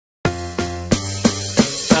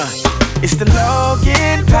It's the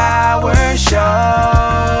Logan Power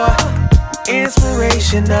Show.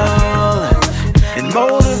 Inspirational and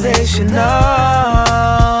motivational.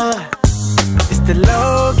 It's the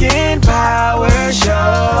Logan Power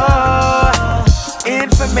Show.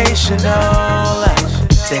 Informational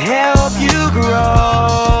to help you grow.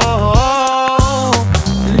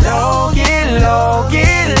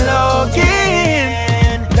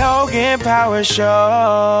 Logan Power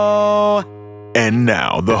Show. And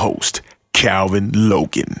now the host, Calvin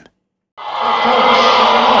Logan.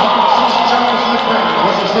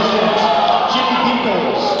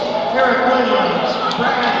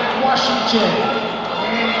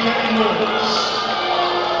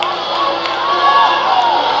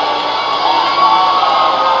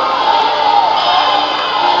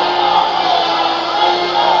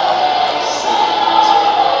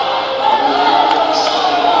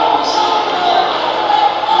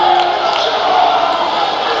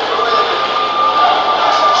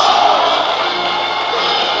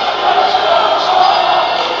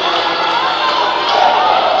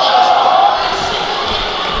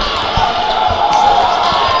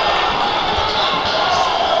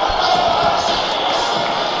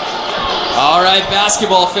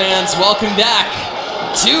 Basketball fans, welcome back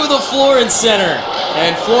to the Florence Center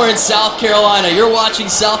in Florence, South Carolina. You're watching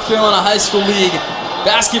South Carolina High School League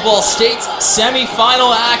Basketball State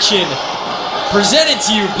Semifinal action, presented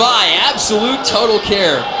to you by Absolute Total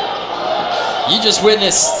Care. You just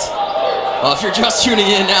witnessed, well, if you're just tuning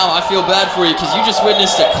in now, I feel bad for you because you just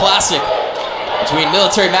witnessed a classic between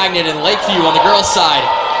Military Magnet and Lakeview on the girls' side.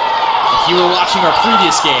 If you were watching our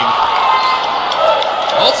previous game,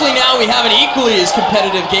 hopefully now we have an equally as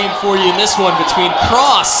competitive game for you in this one between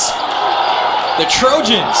Cross, the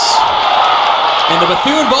Trojans, and the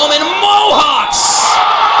Bethune-Bowman Mohawks.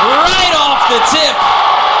 Right off the tip,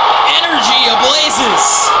 energy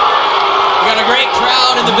ablazes. We got a great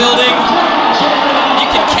crowd in the building. You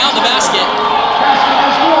can count the basket.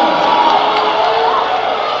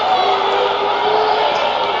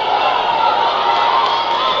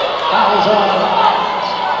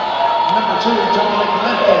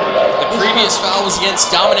 The previous foul was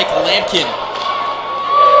against Dominic Lampkin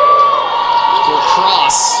for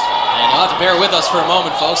Cross. And you'll have to bear with us for a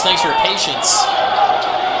moment, folks. Thanks for your patience.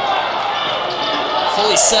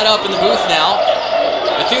 Fully set up in the booth now.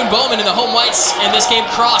 Bethune-Bowman in the home whites, and this game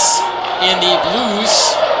Cross in the blues.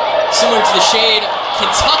 Similar to the shade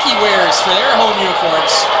Kentucky wears for their home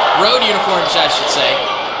uniforms. Road uniforms, I should say.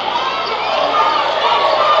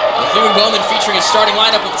 Bethune-Bowman featuring a starting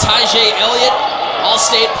lineup of Tyjae Elliott,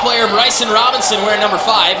 All-State player Bryson Robinson wearing number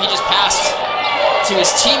 5. He just passed to his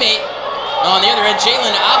teammate on the other end,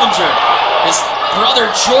 Jalen Avinger. His brother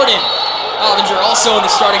Jordan Avinger also in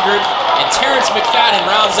the starting group. And Terrance McFadden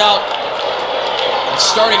rounds out the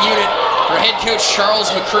starting unit for head coach Charles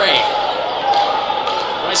McCray.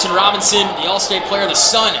 Bryson Robinson, the All-State player, the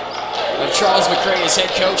son of Charles McCray as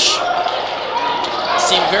head coach.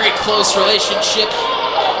 Seeing very close relationship.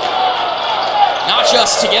 Not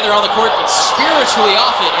just together on the court, but spiritually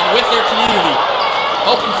off it and with their community.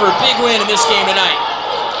 Hoping for a big win in this game tonight.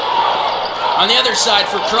 On the other side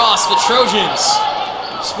for Cross, the Trojans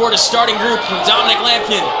sport a starting group of Dominic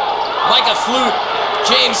Lampkin, Micah Flute,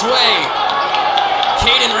 James Way,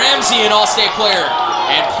 Caden Ramsey, an All-State player,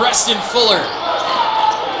 and Preston Fuller.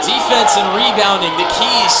 Defense and rebounding, the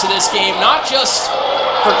keys to this game, not just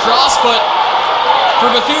for Cross, but for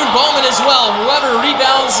Bethune-Bowman as well. Whoever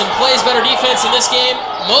rebounds and plays better defense in this game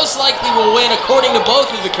most likely will win, according to both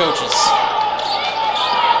of the coaches.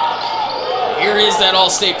 Here is that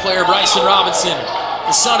All-State player, Bryson Robinson,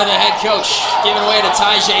 the son of the head coach, giving way to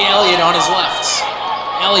Tyjae Elliott on his left.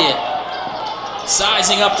 Elliott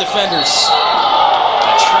sizing up defenders.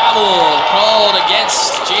 A travel called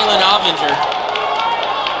against Jalen Avinger.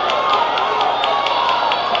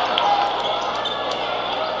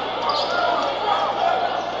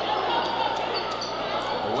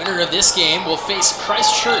 Of this game will face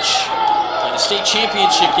Christ Church in the state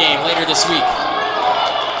championship game later this week.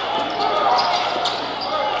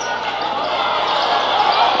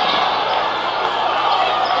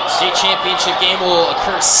 State championship game will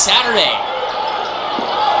occur Saturday.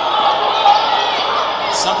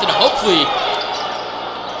 Something hopefully,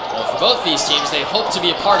 well, for both these teams, they hope to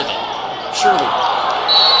be a part of it. Surely.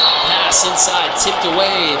 Pass inside, tipped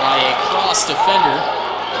away by a Cross defender.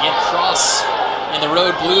 Again, Cross in the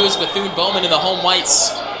road blues, Bethune-Bowman in the home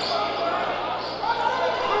whites.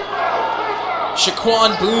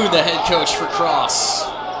 Shaquan Boone, the head coach for Cross.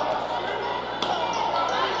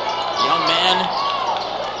 Young man,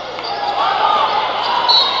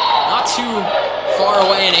 not too far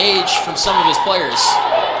away in age from some of his players.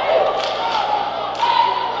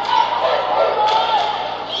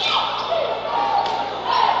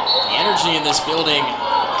 in this building,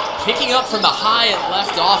 picking up from the high it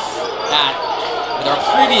left off at with our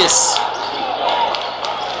previous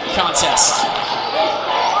contest. And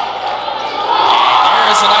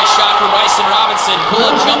there's a nice shot from Bryson Robinson,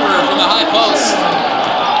 pull-up jumper from the high post.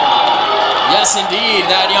 Yes, indeed,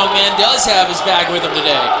 that young man does have his bag with him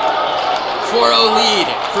today. 4-0 lead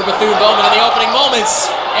for Bethune-Bowman in the opening moments.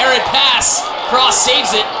 Errant pass, Cross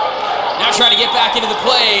saves it. Now trying to get back into the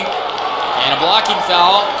play. And a blocking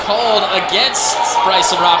foul called against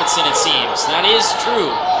Bryson Robinson, it seems. That is true.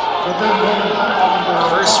 The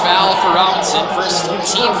first foul for Robinson, first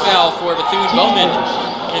team foul for Bethune-Bowman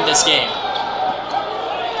in this game.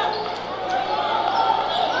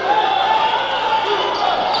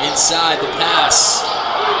 Inside the pass.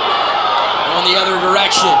 Going the other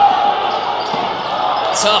direction.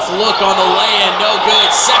 Tough look on the lay-in, no good.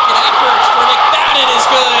 Second effort for McFadden is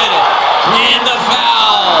good. And the foul.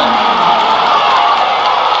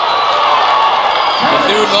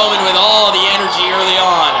 Bethune-Bowman with all the energy early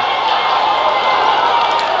on.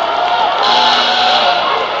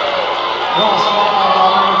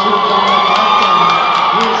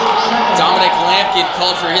 Dominic Lampkin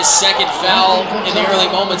called for his second foul in the early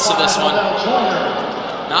moments of this one.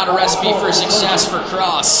 Not a recipe for success for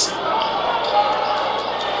Cross.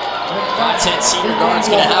 5'10" senior guard's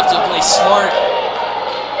going to have to play smart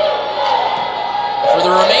for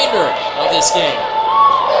the remainder of this game.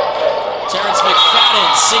 Terrance McFadden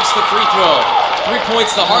sinks the free throw. 3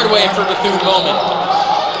 points the hard way for Bethune-Bowman.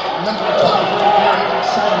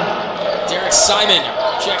 Derek Simon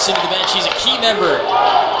checks into the bench. He's a key member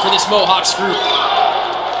for this Mohawks group.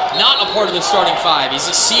 Not a part of the starting five. He's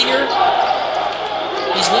a senior.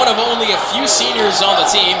 He's one of only a few seniors on the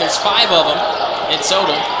team. There's 5 of them in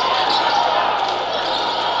total.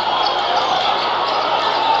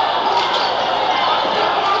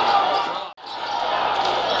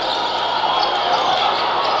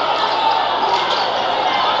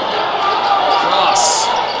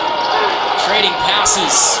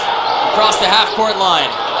 Passes across the half-court line.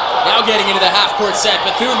 Now getting into the half-court set.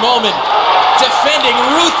 Bethune-Bowman defending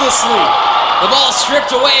ruthlessly. The ball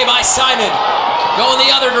stripped away by Simon. Going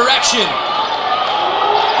the other direction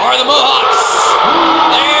are the Mohawks.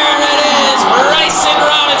 There it is. Bryson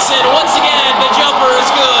Robinson. Once again, the jumper is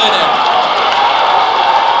good.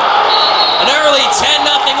 An early 10-0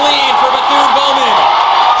 lead for Bethune-Bowman.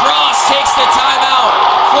 Cross takes the timeout.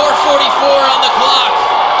 4:44 on the clock.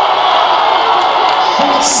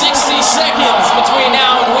 60 seconds between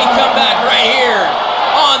now and we come back right here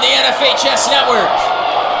on the NFHS Network.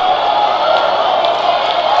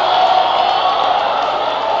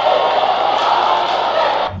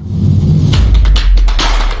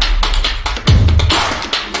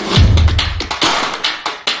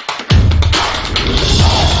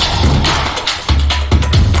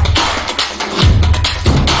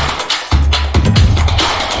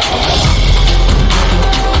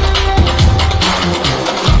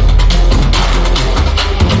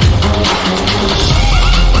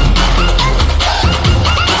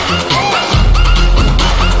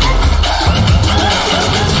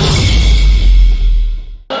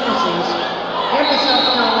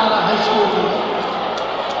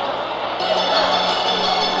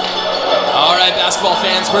 Basketball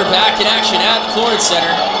fans, we're back in action at the Florence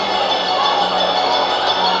Center.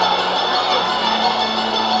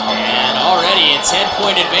 And already a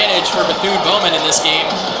 10-point advantage for Bethune-Bowman in this game.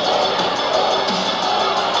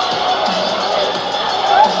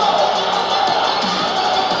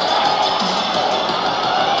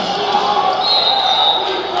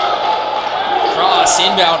 Cross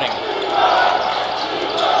inbounding.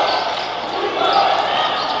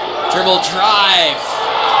 Dribble drive.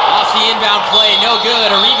 Off the inbound play, no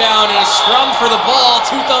good. A rebound and a scrum for the ball.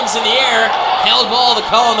 2 thumbs in the air. Held ball to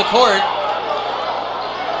call on the court.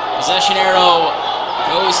 Possession arrow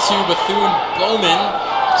goes to Bethune-Bowman,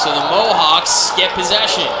 so the Mohawks get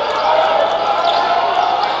possession.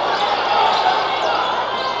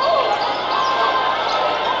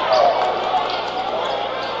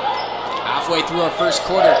 Halfway through our first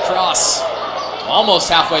quarter, Cross. Almost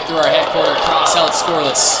halfway through our head quarter, Cross held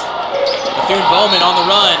scoreless. Bethune-Bowman on the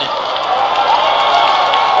run.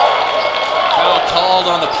 Foul called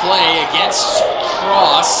on the play against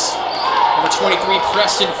Cross. Number 23,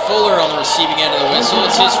 Preston Fuller on the receiving end of the whistle.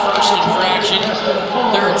 It's his first infraction.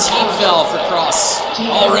 3rd team foul for Cross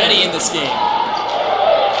already in this game.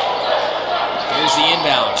 Here's the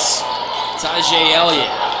inbounds. Tajay Elliott,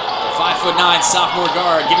 5'9" sophomore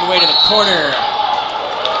guard, giving way to the corner.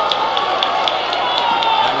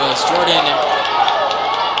 That was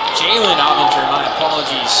Jalen Avinger, my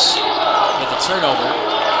apologies, with the turnover.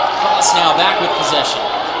 Cross now back with possession.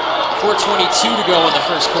 4:22 to go in the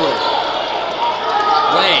first quarter.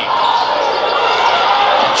 Way.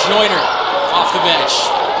 Joyner off the bench.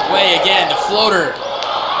 Way again, the floater.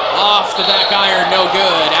 Off the back iron, no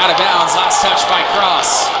good. Out of bounds, last touch by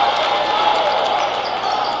Cross.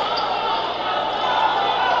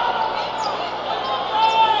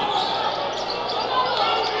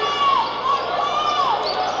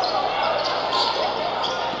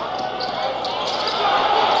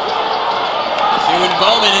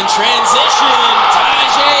 Bethune-Bowman in transition.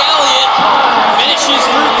 Tajay Elliott finishes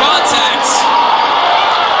through contact.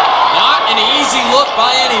 Not an easy look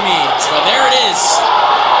by any means, but there it is.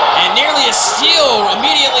 And nearly a steal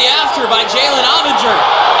immediately after by Jalen Avinger.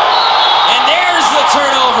 And there's the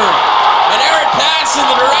turnover. An errant pass in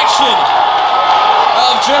the direction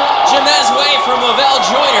of Jamez Way from Lavelle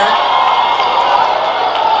Joyner.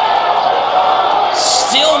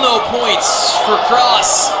 Still no points for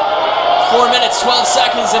Cross. 4 minutes, 12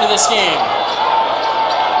 seconds into this game.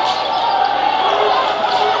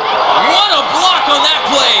 What a block on that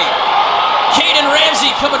play. Caden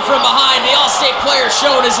Ramsey coming from behind. The All-State player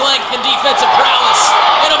showing his length and defensive prowess.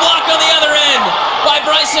 And a block on the other end by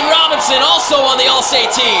Bryson Robinson, also on the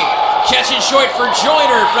All-State team. Catching short for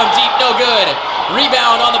Joyner from deep, no good.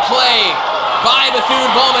 Rebound on the play by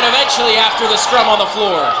Bethune-Bowman eventually after the scrum on the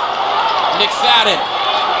floor. McFadden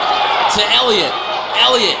to Elliott.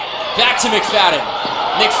 Elliott back to McFadden.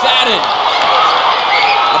 McFadden.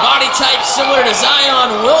 A body type similar to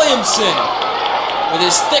Zion Williamson with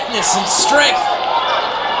his thickness and strength.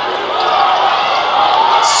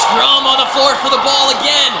 Scrum on the floor for the ball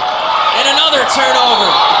again. And another turnover.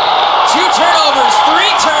 2 turnovers, 3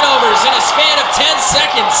 turnovers in a span of 10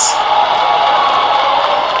 seconds.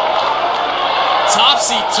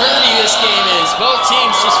 Topsy-turvy this game is. Both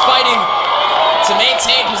teams just fighting to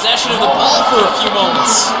maintain possession of the ball for a few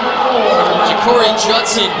moments. Ja'Cory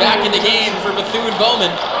Judson back in the game for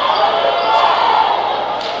Bethune-Bowman.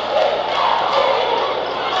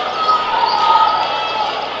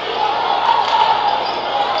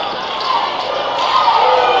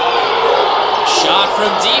 Shot from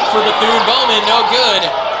deep for Bethune-Bowman, no good.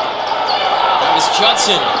 That was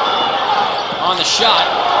Judson on the shot.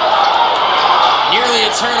 Nearly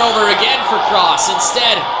a turnover again for Cross.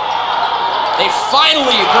 Instead, they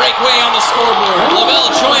finally break way on the scoreboard.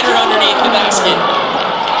 Lavelle Joyner underneath the basket.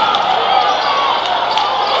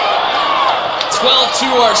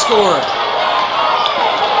 12-2 our score.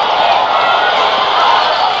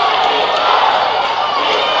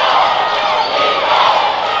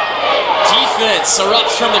 Defense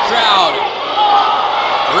erupts from the crowd.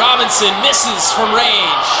 Robinson misses from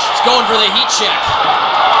range. He's going for the heat check.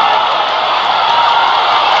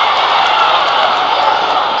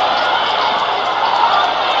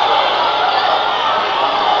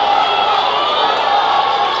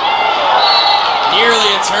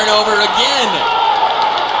 Nearly a turnover again.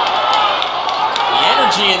 The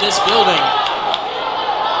energy in this building,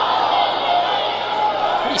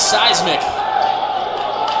 pretty seismic,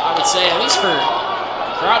 I would say, at least for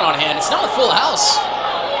the crowd on hand. It's not a full house,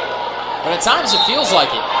 but at times it feels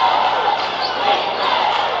like it.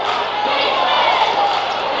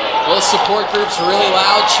 Both support groups are really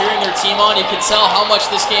loud, cheering their team on. You can tell how much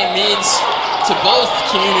this game means to both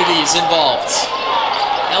communities involved.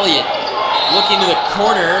 Elliott looking to the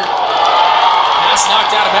corner. Pass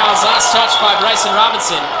knocked out of bounds. Last touch by Bryson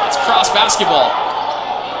Robinson. It's Cross basketball.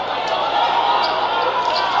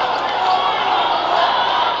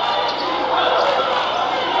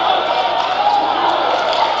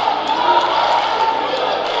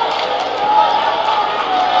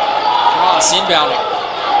 Cross inbounding.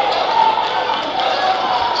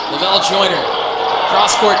 Lavelle Joyner.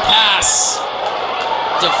 Cross-court pass.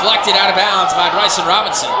 Deflected out of bounds by Bryson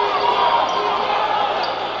Robinson.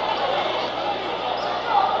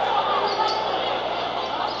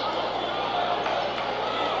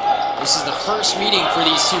 This is the first meeting for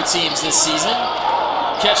these two teams this season.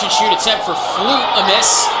 Catch and shoot attempt for Flute, a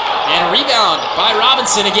miss. And rebound by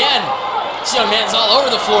Robinson again. This young man's all over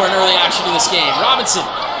the floor in early action of this game. Robinson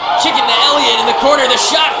kicking to Elliott in the corner. The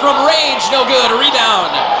shot from range, no good. A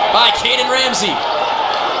rebound by Caden Ramsey.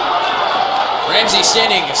 Ramsey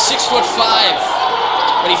standing 6'5",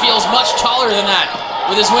 but he feels much taller than that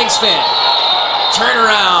with his wingspan.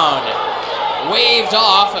 Turnaround. Waved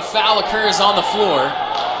off. A foul occurs on the floor.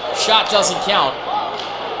 Shot doesn't count.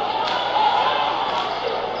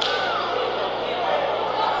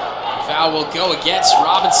 The foul will go against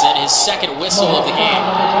Robinson, his second whistle of the game.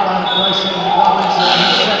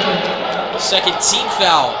 Second team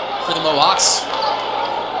foul for the Mohawks.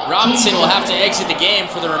 Robinson will have to exit the game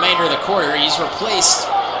for the remainder of the quarter. He's replaced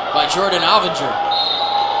by Jordan Avinger.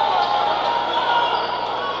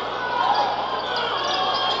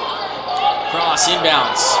 Cross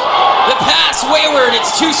inbounds. The pass wayward,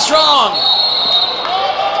 it's too strong.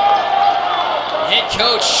 Head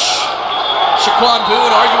coach Shaquan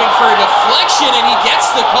Boone arguing for a deflection, and he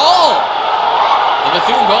gets the call. The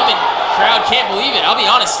Bethune-Bowman crowd can't believe it. I'll be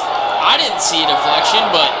honest, I didn't see a deflection,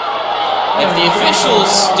 but if the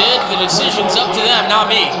officials did, the decision's up to them,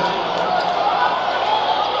 not me.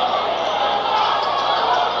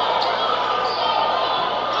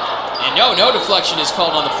 And no deflection is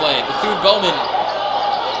called on the play. Bethune-Bowman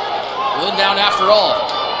will inbound after all.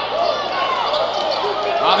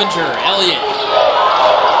 Avinger, Elliott.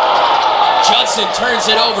 Judson turns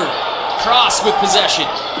it over. Cross with possession.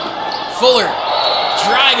 Fuller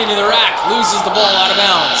driving to the rack, loses the ball out of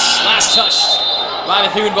bounds. Last touched by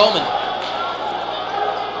Bethune-Bowman.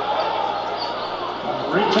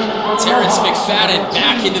 Terrance McFadden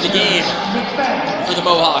back into the game for the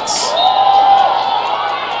Mohawks.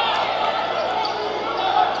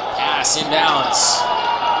 Pass inbounds.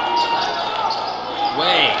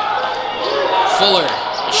 Way. Fuller,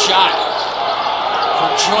 a shot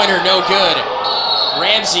from Joyner, no good.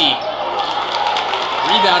 Ramsey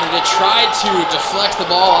rebounded it, tried to deflect the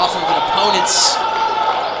ball off of an opponent's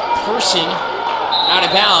person out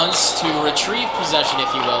of bounds to retrieve possession,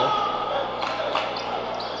 if you will.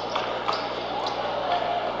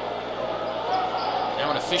 Now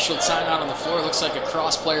an official timeout on the floor. Looks like a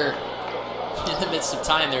cross player in the midst of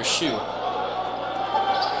tying their shoe.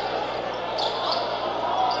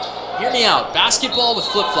 Hear me out. Basketball with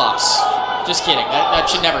flip-flops. Just kidding. That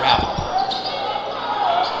should never happen.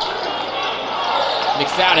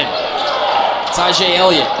 McFadden. Tajay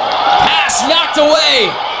Elliott. Pass knocked away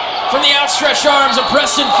from the outstretched arms of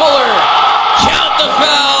Preston Fuller. Count the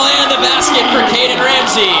foul and the basket for Caden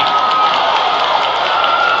Ramsey.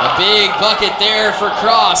 A big bucket there for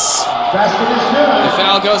Cross. The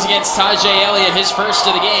foul goes against Tajay Elliott, his first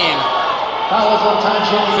of the game.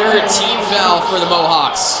 Third team foul for the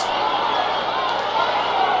Mohawks.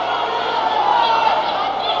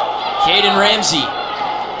 Caden Ramsey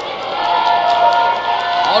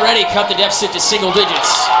already cut the deficit to single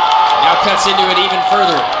digits. Now cuts into it even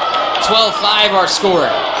further. 12-5 our score.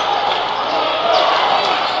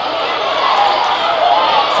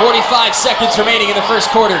 45 seconds remaining in the first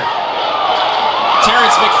quarter.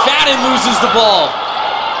 Terrance McFadden loses the ball,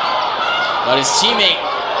 but his teammate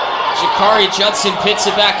Jakari Judson picks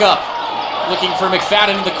it back up, looking for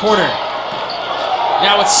McFadden in the corner.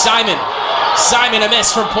 Now it's Simon. Simon a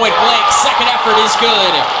miss from point blank. Second effort is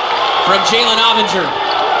good from Jalen Avinger.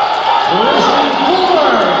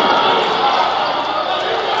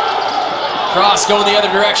 Cross going the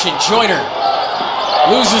other direction. Joyner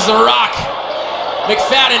loses the rock.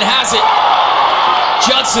 McFadden has it.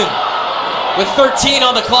 Judson with 13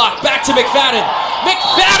 on the clock. Back to McFadden.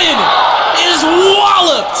 McFadden is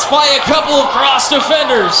walloped by a couple of Cross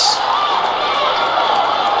defenders.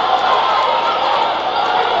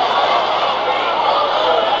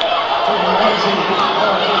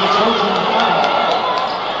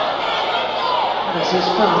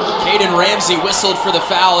 Caden Ramsey whistled for the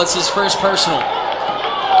foul. It's his first personal.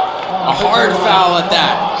 A hard foul at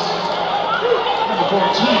that.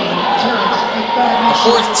 The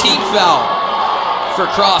fourth team foul for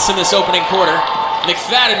Cross in this opening quarter.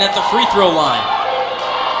 McFadden at the free throw line.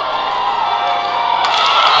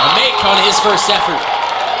 A make on his first effort.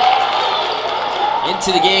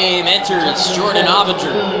 Into the game enters Jordan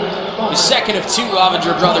Avinger, the second of two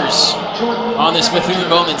Avinger brothers on this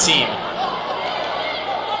Bethune-Bowman team.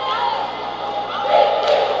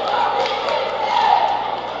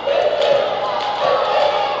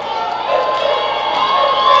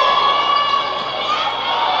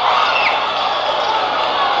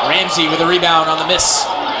 Ramsey with a rebound on the miss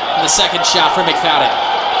on the second shot from McFadden.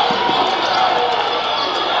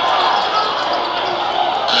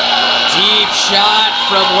 Deep shot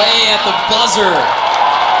from way at the buzzer.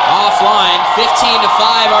 Offline, 15-5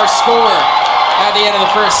 our score at the end of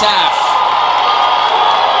the first half.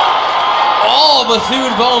 All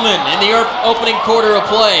Bethune-Bowman in the opening quarter of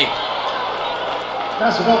play.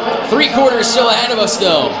 3 quarters still ahead of us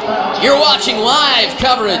though. You're watching live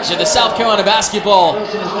coverage of the South Carolina basketball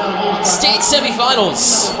state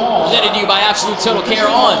semifinals, presented to you by Absolute Total Care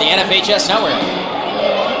on the NFHS Network.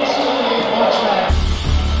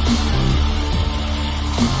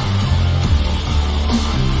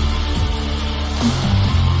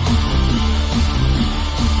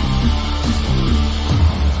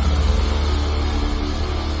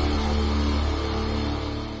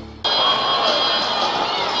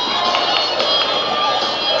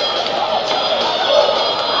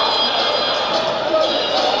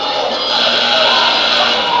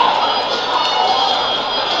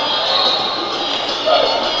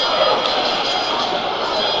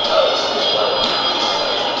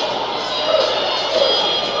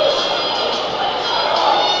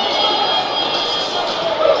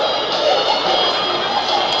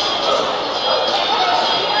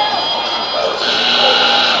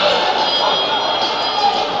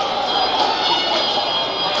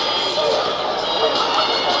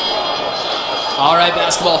 All right,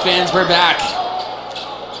 basketball fans, we're back.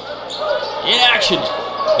 In action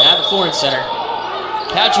at the Florence Center.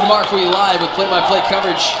 Patrick Mark for you live with play-by-play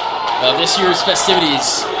coverage of this year's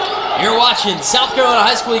festivities. You're watching South Carolina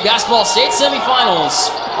High School League Basketball State Semifinals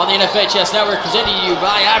on the NFHS Network, presented to you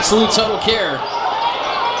by Absolute Total Care.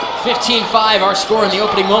 15-5 our score in the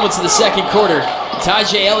opening moments of the second quarter.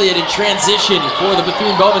 Ty-J Elliott in transition for the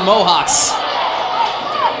Bethune-Bowman Mohawks.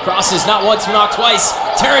 Crosses not once, not twice.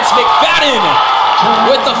 Terrance McFadden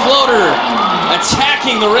with the floater,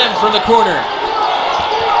 attacking the rim from the corner.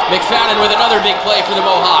 McFadden with another big play for the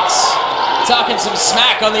Mohawks. Talking some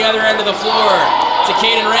smack on the other end of the floor to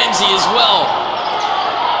Caden Ramsey as well.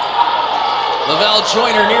 Lavelle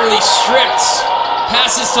Joyner nearly stripped.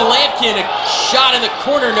 Passes to Lampkin, a shot in the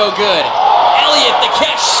corner, no good. Elliott, the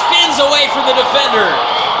catch, spins away from the defender.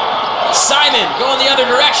 Simon going the other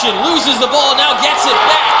direction, loses the ball, now gets it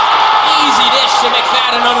back. Easy dish to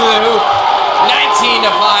McFadden under the hoop. 19-5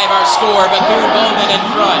 our score, Bethune-Bowman in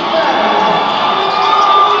front.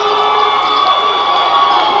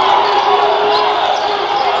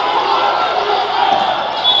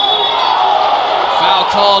 Foul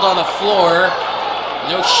called on the floor.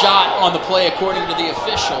 No shot on the play according to the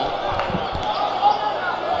official.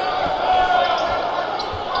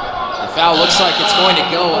 The foul looks like it's going to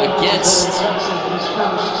go against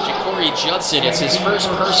Ja'Cory Judson. It's his first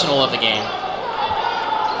personal of the game.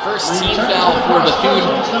 First team foul for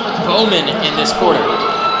Bethune-Bowman in this quarter.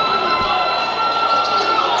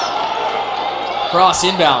 Cross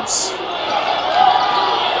inbounds.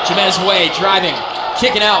 Jamez Way driving.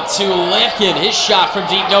 Kicking out to Lampkin. His shot from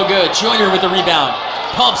deep, no good. Joyner with the rebound.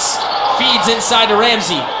 Pumps. Feeds inside to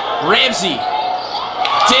Ramsey. Ramsey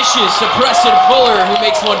dishes to Preston Fuller, who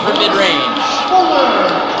makes one from mid-range.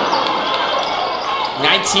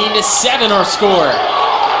 19-7 our score.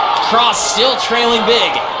 Cross still trailing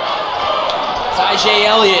big. Ty-J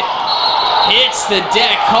Elliott hits the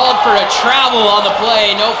deck. Called for a travel on the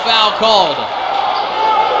play. No foul called.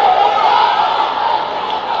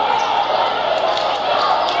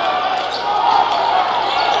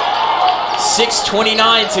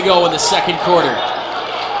 .6:29 to go in the second quarter.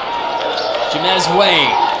 Jamez Way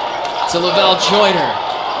to Lavelle Joyner.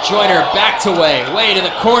 Joyner back to Way. Way to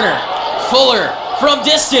the corner. Fuller from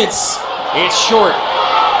distance. It's short.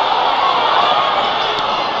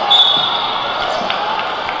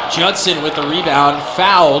 Judson with the rebound.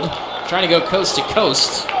 Fouled. Trying to go coast to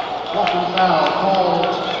coast.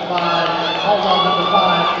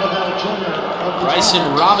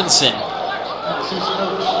 Bryson Robinson.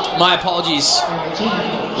 My apologies.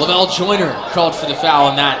 Lavelle Joyner called for the foul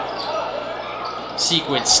in that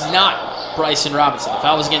sequence, not Bryson Robinson. The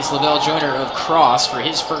foul was against Lavelle Joyner of Cross for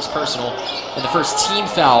his first personal and the first team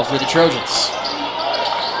foul for the Trojans.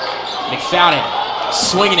 McFadden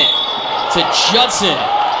swinging it to Judson.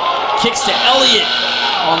 Kicks to Elliott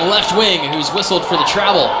on the left wing, who's whistled for the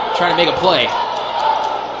travel, trying to make a play.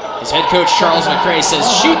 His head coach, Charles McCray, says,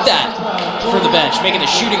 shoot that from the bench, making a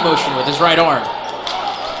shooting motion with his right arm.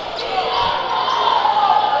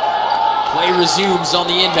 Play resumes on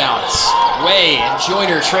the inbounds. Way and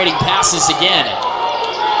Joyner trading passes again.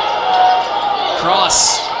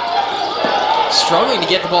 Cross struggling to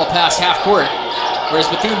get the ball past half court, whereas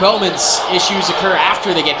Bethune-Bowman's issues occur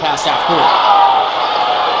after they get past half court.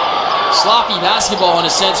 Sloppy basketball in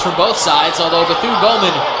a sense from both sides, although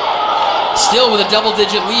Bethune-Bowman still with a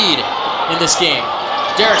double-digit lead in this game.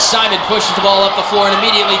 Derek Simon pushes the ball up the floor and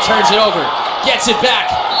immediately turns it over. Gets it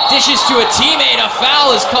back. Dishes to a teammate. A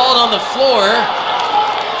foul is called on the floor.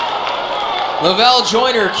 Lavelle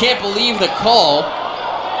Joyner can't believe the call.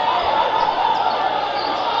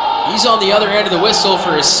 He's on the other end of the whistle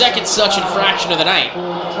for his second such infraction of the night.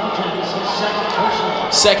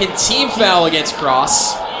 Second team foul against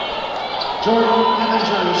Cross.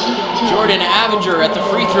 Jordan Avinger at the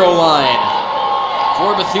free throw line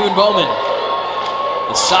for Bethune-Bowman.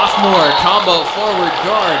 The sophomore combo forward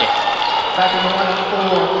guard.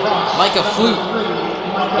 Micah Flute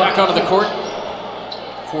back onto the court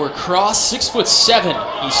for Cross. 6'7"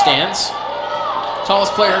 he stands.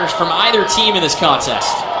 Tallest player from either team in this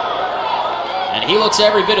contest. And he looks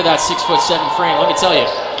every bit of that 6'7" frame, let me tell you.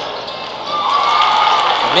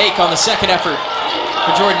 A make on the second effort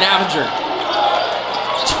for Jordan Avinger.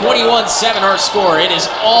 21-7 our score. It is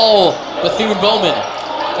all Bethune-Bowman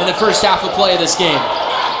in the first half of play of this game.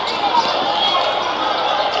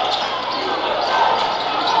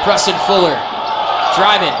 Preston Fuller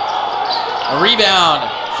driving. A rebound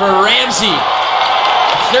for Ramsey.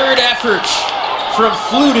 Third effort from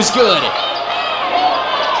Flute is good.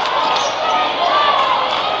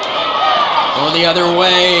 Going the other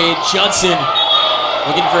way, Judson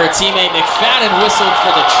Looking for a teammate. McFadden whistled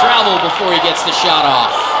for the travel before he gets the shot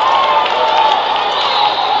off.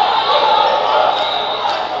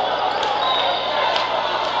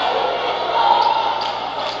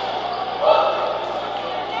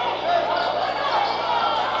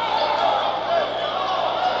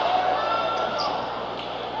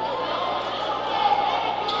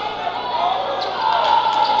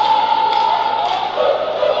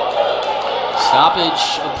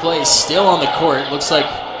 Stoppage of play still on the court. Looks like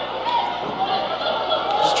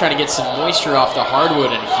just trying to get some moisture off the hardwood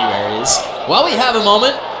in a few areas. While we have a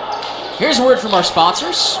moment, here's a word from our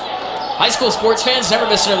sponsors. High school sports fans, never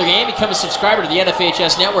miss another game. Become a subscriber to the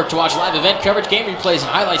NFHS network to watch live event coverage, game replays, and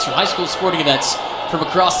highlights from high school sporting events from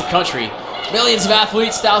across the country. Millions of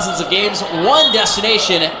athletes, thousands of games, one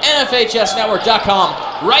destination, NFHSnetwork.com.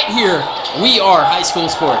 Right here, we are high school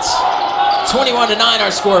sports. 21-9 our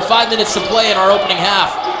score, 5 minutes to play in our opening half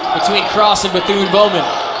between Cross and Bethune-Bowman.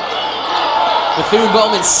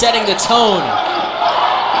 Bethune-Bowman setting the tone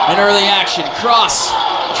in early action. Cross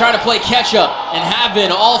trying to play catch-up and have been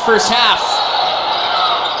all first half.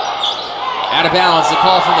 Out of bounds, the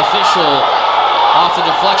call from the official off the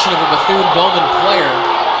deflection of a Bethune-Bowman player.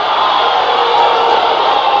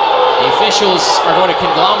 The officials are going to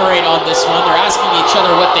conglomerate on this one. They're asking each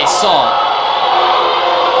other what they saw.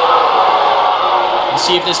 We'll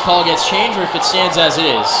see if this call gets changed or if it stands as it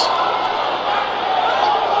is.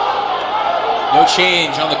 No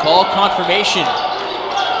change on the call. Confirmation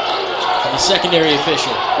from the secondary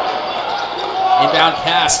official. Inbound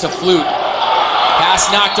pass to Flute. Pass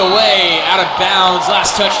knocked away, out of bounds.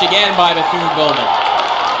 Last touched again by Bethune-Bowman.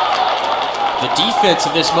 The defense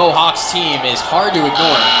of this Mohawks team is hard to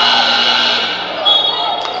ignore.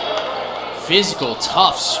 Physical,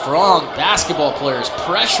 tough, strong basketball players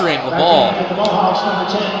pressuring the ball.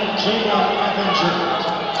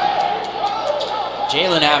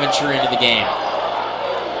 Jalen Avinger into the game.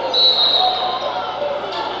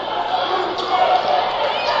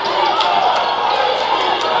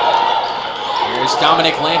 Here's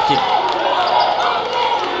Dominic Lampkin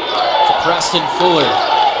to Preston Fuller.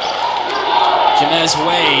 Jamez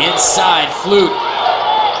Way inside, Flute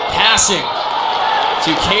passing to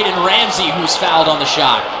Caden Ramsey, who's fouled on the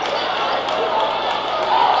shot.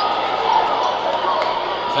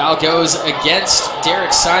 Foul goes against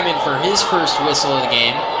Derek Simon for his first whistle of the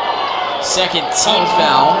game. Second team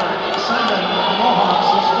foul.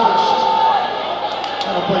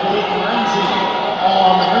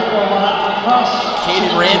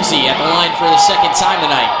 Caden Ramsey at the line for the second time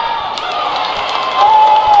tonight.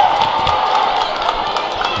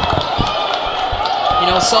 You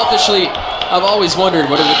know, selfishly, I've always wondered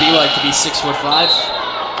what it would be like to be 6'5".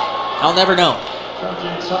 I'll never know.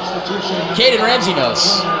 Caden Ramsey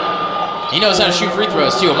knows. He knows how to shoot free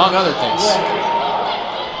throws too, among other things.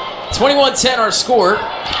 21-10 our score.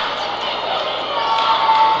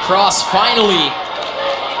 Cross finally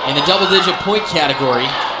in the double-digit point category.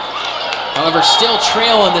 However, still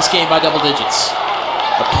trail in this game by double digits.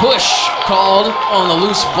 A push called on the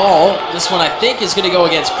loose ball. This one I think is going to go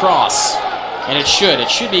against Cross. And it should. It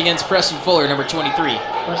should be against Preston Fuller, number 23.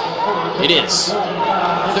 It is.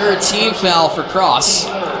 Third team foul for Cross.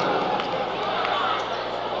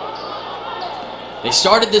 They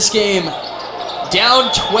started this game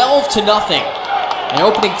down 12-0. An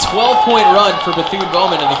opening 12-point run for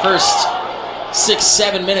Bethune-Bowman in the first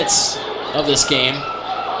 6-7 minutes of this game.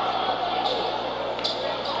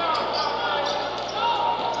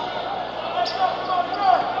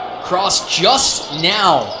 Cross just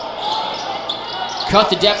now cut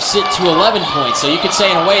the deficit to 11 points. So you could say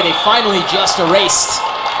in a way they finally just erased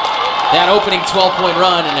that opening 12-point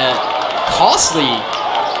run and a costly,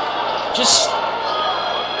 just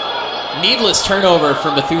needless turnover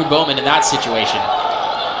from Bethune-Bowman in that situation.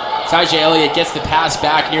 Tyjae Elliott gets the pass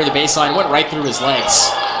back near the baseline, went right through his legs.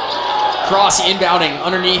 Cross inbounding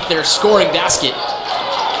underneath their scoring basket.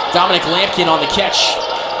 Dominic Lampkin on the catch.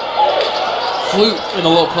 Flute in the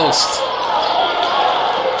low post.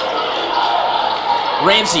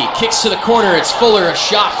 Ramsey kicks to the corner. It's Fuller. A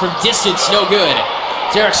shot from distance. No good.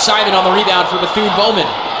 Derek Simon on the rebound for Bethune-Bowman.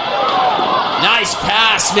 Nice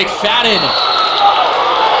pass. McFadden.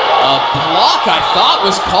 A block I thought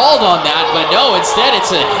was called on that, but no. Instead,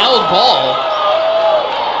 it's a held ball.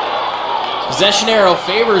 Possession arrow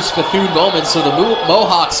favors Bethune-Bowman, so the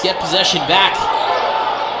Mohawks get possession back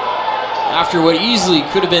after what easily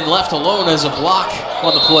could have been left alone as a block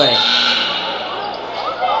on the play.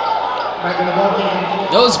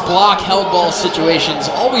 Those block held ball situations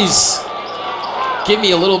always give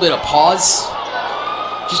me a little bit of pause,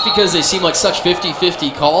 just because they seem like such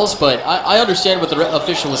 50-50 calls, but I understand what the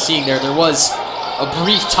official was seeing there. There was a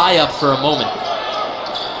brief tie-up for a moment.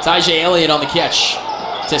 Tyjae Elliott on the catch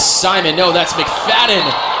to Simon. No, that's McFadden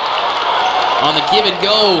on the give and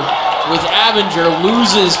go with Avinger.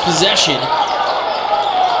 Loses possession.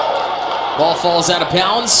 Ball falls out of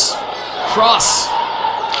bounds. Cross.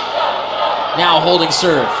 Now holding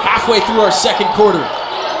serve. Halfway through our second quarter.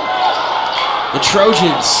 The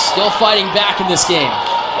Trojans still fighting back in this game.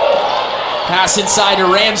 Pass inside to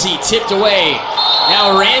Ramsey, tipped away.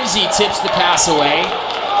 Now Ramsey tips the pass away.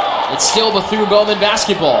 It's still Bethune-Bowman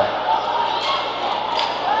basketball.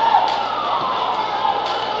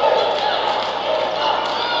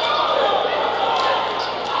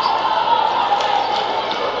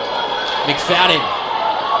 McFadden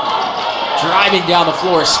driving down the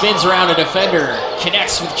floor, spins around a defender,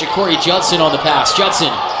 connects with Ja'Cory Judson on the pass. Judson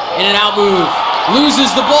in and out move,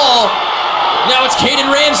 loses the ball. Now it's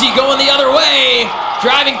Caden Ramsey going the other way,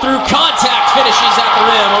 driving through contact, finishes at the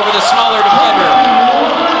rim over the smaller defender.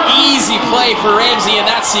 Easy play for Ramsey in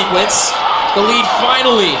that sequence. The lead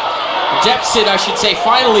finally, deficit I should say,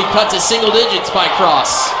 finally cut to single digits by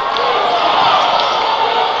Cross.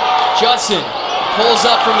 Judson pulls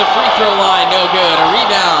up from the free throw line, no good. A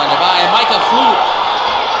rebound by Micah Flute.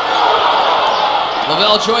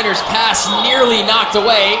 Lavelle Joyner's pass nearly knocked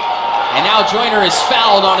away, and now Joyner is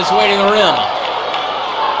fouled on his way to the rim.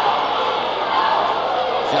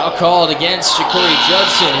 Foul called against Ja'Cory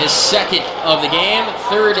Judson, his second of the game.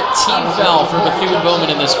 Third team foul for Bethune-Bowman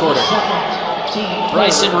in this quarter.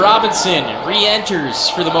 Bryson Robinson re-enters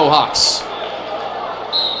for the Mohawks.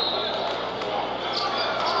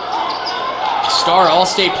 Star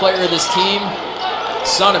All-State player of this team,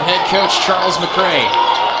 son of head coach Charles McCray.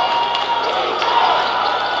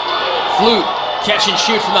 Flute, catch and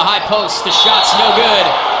shoot from the high post. The shot's no good.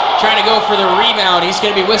 Trying to go for the rebound. He's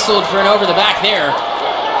going to be whistled for an over the back there.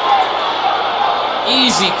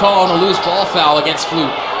 Easy call on a loose ball foul against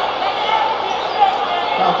Flute.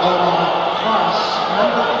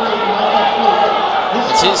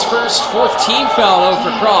 It's his first fourth team foul though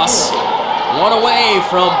for Cross. One away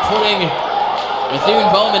from putting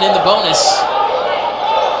Bethune-Bowman in the bonus.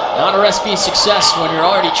 Not a recipe of success when you're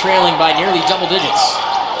already trailing by nearly double digits.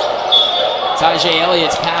 Tyjae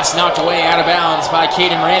Elliott's pass knocked away out of bounds by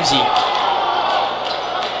Caden Ramsey.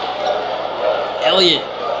 Elliott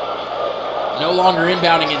no longer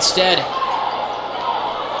inbounding, instead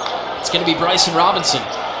it's going to be Bryson Robinson.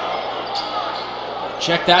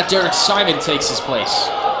 Check that, Derek Simon takes his place.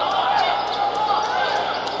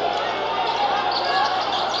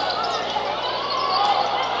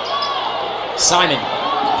 Simon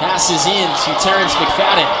passes in to Terrance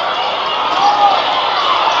McFadden.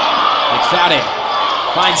 McFadden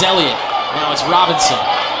finds Elliott. Now it's Robinson.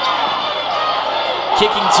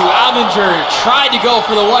 Kicking to Avinger. Tried to go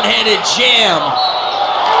for the one-handed jam.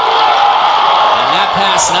 And that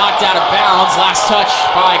pass knocked out of bounds. Last touch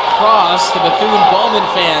by Cross. The Bethune-Bowman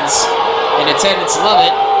fans in attendance love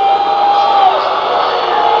it.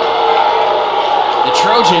 The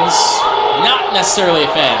Trojans, not necessarily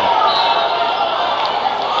a fan.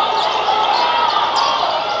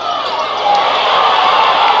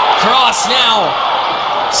 Cross now,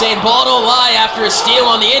 saying ball don't lie after a steal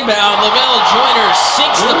on the inbound. Lavelle Joyner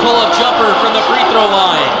sinks the pull-up jumper from the free throw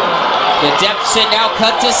line. The deficit now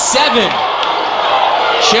cut to 7.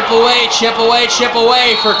 Chip away, chip away, chip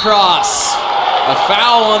away for Cross. A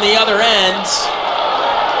foul on the other end.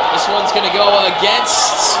 This one's going to go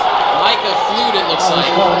against Micah Flute, it looks like.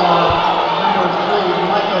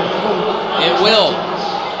 It will.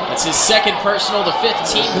 That's his second personal, the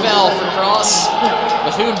 5th team foul for Cross.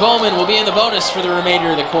 Bethune-Bowman will be in the bonus for the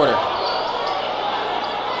remainder of the quarter.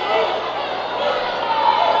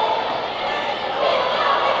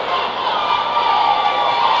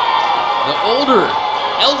 The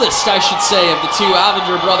eldest, I should say, of the two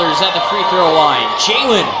Avinger brothers at the free throw line.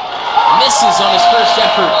 Jalen misses on his first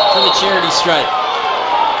effort for the charity stripe.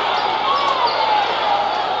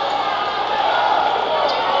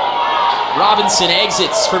 Robinson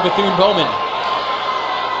exits for Bethune-Bowman.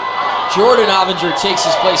 Jordan Avinger takes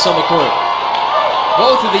his place on the court.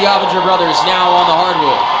 Both of the Avinger brothers now on the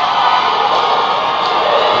hardwood.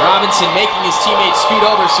 Robinson making his teammates scoot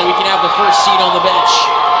over so he can have the first seat on the bench.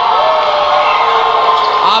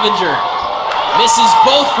 Avinger misses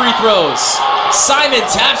both free throws. Simon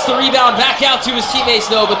taps the rebound back out to his teammates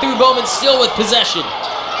though. Bethune-Bowman still with possession.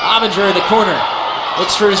 Avinger in the corner.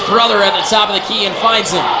 Looks for his brother at the top of the key and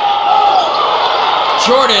finds him.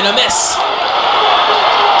 Jordan, a miss.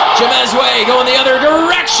 Jamezwe going the other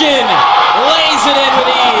direction. Lays it in with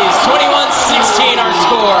ease. 21-16 our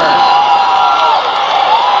score.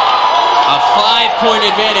 A 5-point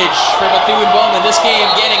advantage for Bethune-Bowman. This game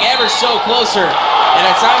getting ever so closer. And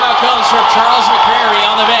a timeout comes from Charles McCrary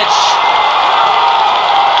on the bench.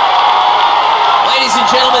 Ladies and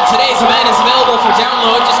gentlemen, today's event is available for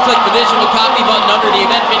download. Just click the digital copy button under the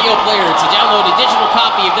event video player to download a digital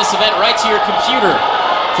copy of this event right to your computer.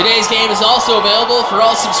 Today's game is also available for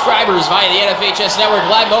all subscribers via the NFHS Network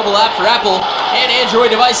live mobile app for Apple and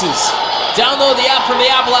Android devices. Download the app from the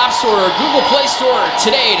Apple App Store or Google Play Store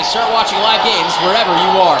today to start watching live games wherever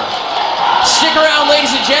you are. Stick around,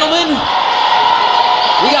 ladies and gentlemen.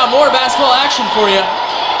 We got more basketball action for you.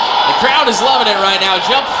 The crowd is loving it right now.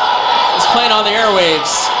 Jump is playing on the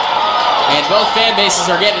airwaves, and both fan bases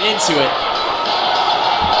are getting into it.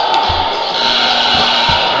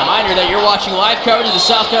 A reminder that you're watching live coverage of the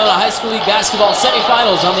South Carolina High School League Basketball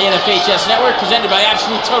Semifinals on the NFHS Network, presented by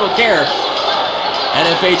Absolute Total Care.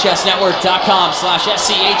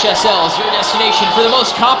 NFHSnetwork.com/SCHSL is your destination for the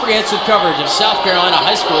most comprehensive coverage of South Carolina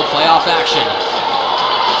high school playoff action.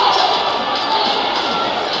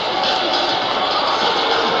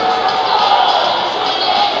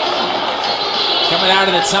 Coming out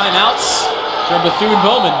of the timeouts from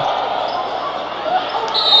Bethune-Bowman.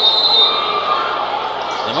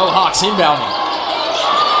 The Mohawks inbounding.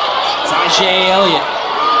 Ty Elliott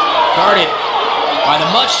guarded by the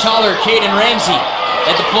much taller Caden Ramsey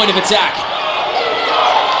at the point of attack.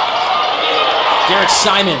 Derek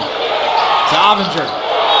Simon to Avinger.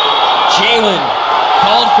 Jalen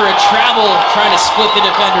called for a travel, trying to split the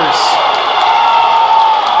defenders.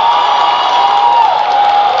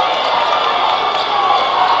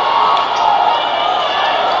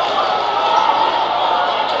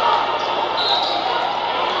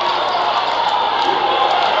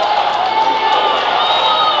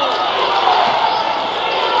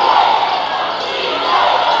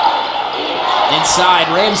 Inside,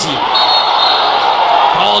 Ramsey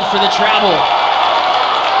called for the travel.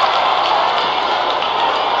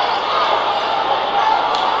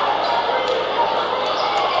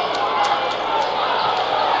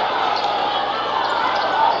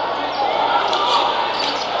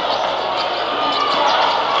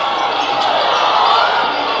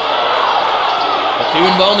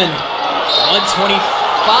 Bethune-Bowman,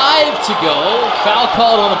 1:25 to go. Foul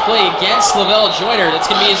called on the play against Lavelle Joyner. That's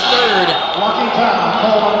going to be his third.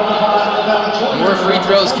 More free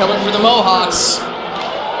throws coming for the Mohawks.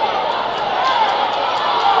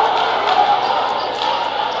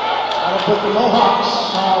 That'll put the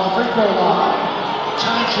Mohawks on the free throw line.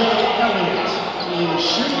 Ty Elliott is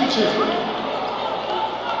shooting 2.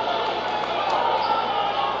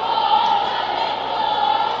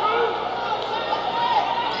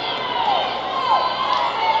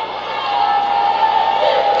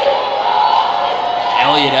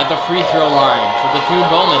 Elliott at the free throw line for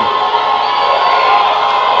Bethune-Bowman.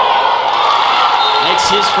 Makes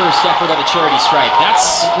his first effort of the charity stripe.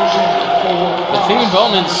 That's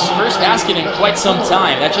Bethune-Bowman's first basket in quite some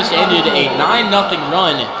time. That just ended a 9-0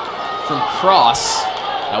 run from Cross.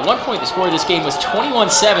 At one point, the score of this game was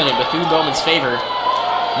 21-7 in Bethune-Bowman's favor.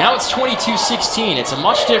 Now it's 22-16. It's a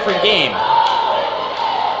much different game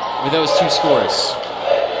with those two scores.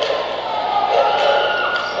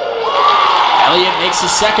 Elliott makes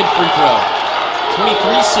his second free throw.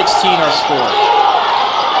 23-16 our score.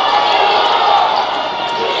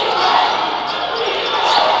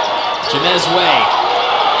 Jamez Way.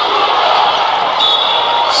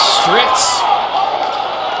 Stripped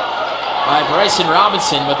by Bryson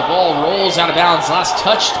Robinson, but the ball rolls out of bounds. Last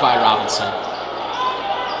touched by Robinson.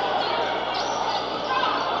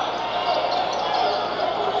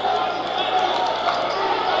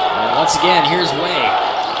 And once again, here's Way.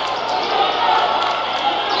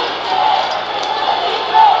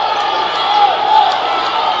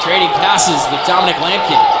 Trading passes with Dominic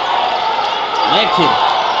Lampkin. Lampkin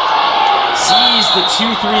sees the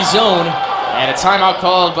 2-3 zone, and a timeout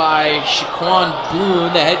called by Shaquan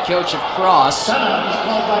Boone, the head coach of Cross. We're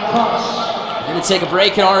going to take a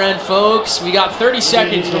break at our end, folks. We got 30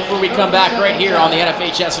 seconds before we come back right here on the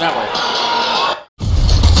NFHS Network.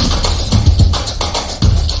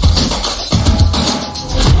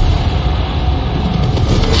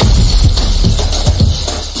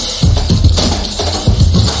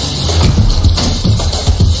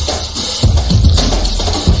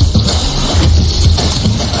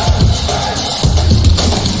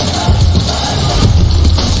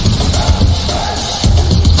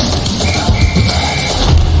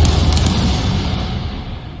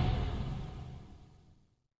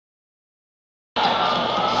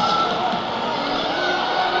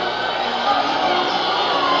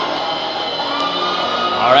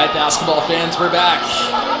 Basketball fans, we're back.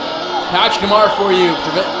 Patrick Amar for you,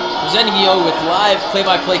 presenting you with live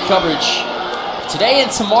play-by-play coverage. Today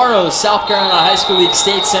and tomorrow, South Carolina High School League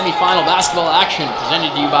State semifinal basketball action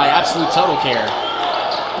presented to you by Absolute Total Care.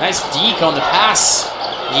 Nice deke on the pass.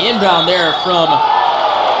 The inbound there from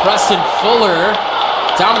Preston Fuller.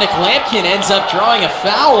 Dominic Lampkin ends up drawing a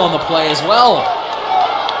foul on the play as well.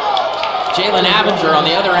 Jalen Avinger on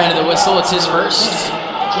the other end of the whistle. It's his first.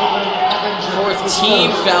 Fourth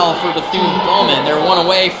team foul for Bethune-Bowman. They're one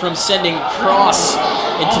away from sending Cross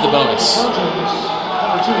into the bonus.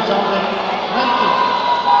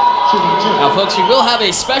 Now, folks, we will have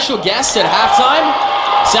a special guest at halftime.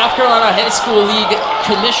 South Carolina High School League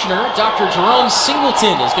Commissioner Dr. Jerome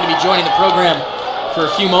Singleton is going to be joining the program for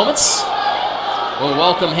a few moments. We'll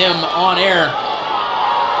welcome him on air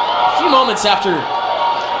a few moments after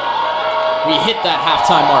we hit that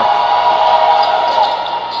halftime mark.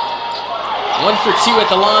 1 for 2 at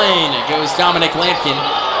the line goes Dominic Lampkin.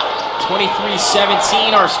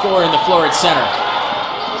 23-17 our score in the Florence Center.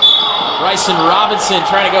 Bryson Robinson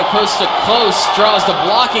trying to go coast to coast, draws the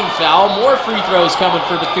blocking foul. More free throws coming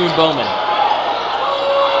for Bethune-Bowman.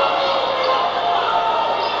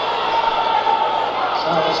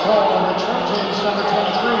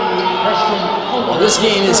 Well, this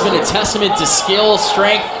game has been a testament to skill,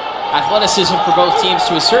 strength, athleticism for both teams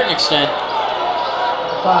to a certain extent.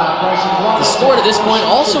 The score to this point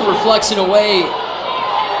also reflects in a way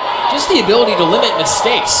just the ability to limit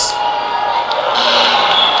mistakes.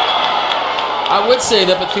 I would say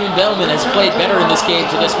that Bethune-Bowman has played better in this game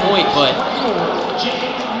to this point, but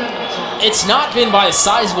it's not been by a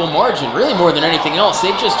sizable margin, really more than anything else.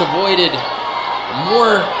 They've just avoided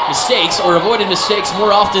more mistakes, or avoided mistakes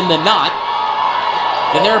more often than not,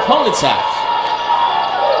 than their opponents have.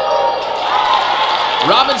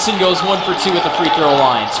 Robinson goes 1 for 2 at the free throw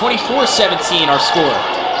line. 24-17 our score.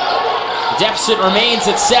 The deficit remains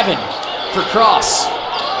at 7 for Cross.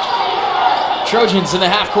 Trojans in the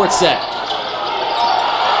half-court set.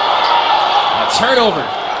 A turnover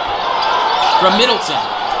from Middleton.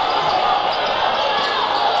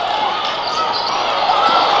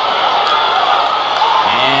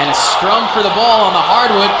 And a scrum for the ball on the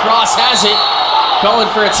hardwood. Cross has it. Calling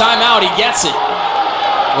for a timeout. He gets it.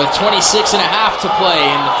 With 26 and a half to play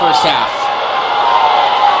in the first half.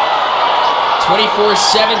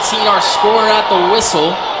 24-17 our score at the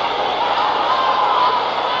whistle.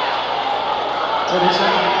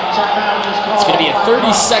 It's going to be a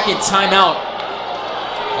 30-second timeout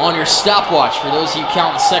on your stopwatch for those of you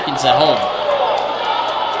counting seconds at home.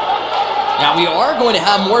 Now, we are going to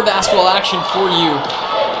have more basketball action for you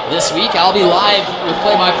this week. I'll be live with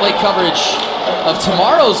play-by-play coverage of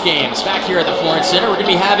tomorrow's games back here at the Florence Center. We're going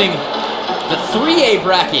to be having the 3A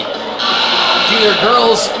bracket, junior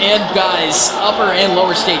girls and guys, upper and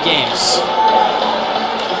lower state games.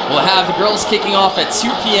 We'll have the girls kicking off at 2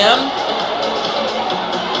 p.m.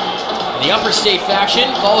 The upper state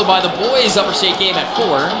faction, followed by the boys' upper state game at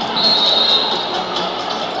 4.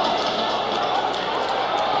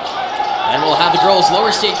 And we'll have the girls'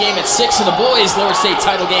 lower state game at 6 and the boys' lower state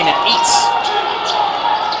title game at 8.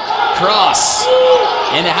 Cross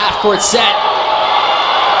in the half-court set.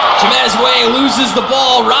 Jamez Way loses the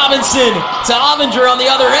ball. Robinson to Avinger on the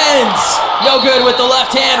other end. No good with the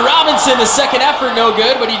left hand. Robinson, the second effort, no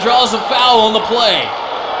good, but he draws a foul on the play.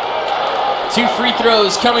 2 free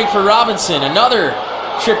throws coming for Robinson. Another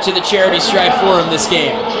trip to the charity stripe for him this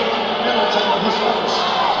game.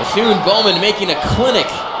 Bethune-Bowman making a clinic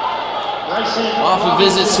off of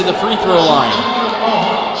visits to the free throw line.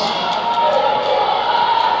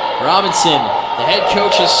 Robinson, the head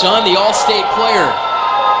coach's son, the all-state player,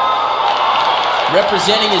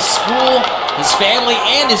 representing his school, his family,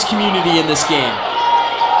 and his community in this game.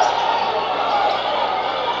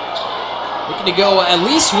 Looking to go at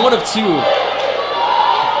least 1 of 2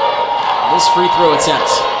 this free throw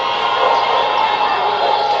attempt.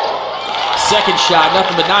 Second shot,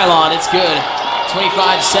 nothing but nylon, it's good.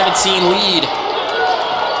 25-17 lead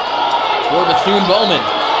for Bethune-Bowman.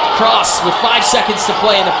 Cross with 5 seconds to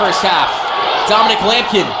play in the first half. Dominic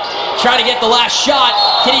Lampkin trying to get the last shot.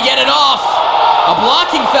 Can he get it off? A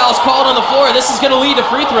blocking foul is called on the floor. This is going to lead to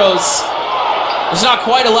free throws. It's not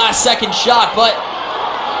quite a last-second shot, but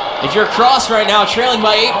if you're Cross right now, trailing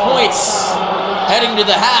by 8 points, heading to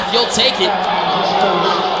the half, you'll take it.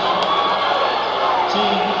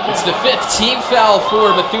 It's the 5th team foul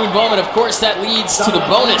for Bethune-Bowman. Of course, that leads to the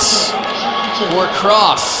bonus for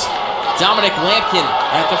Cross. Dominic Lampkin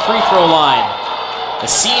at the free throw line. The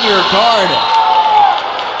senior guard.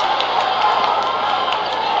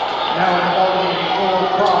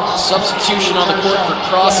 Substitution on the court for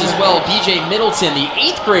Cross as well. BJ Middleton, the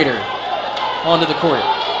 8th grader, onto the court.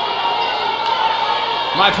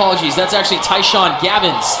 My apologies, that's actually Tyshawn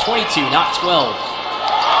Gavins, 22, not 12.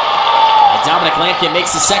 Dominic Lampkin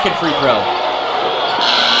makes the second free throw.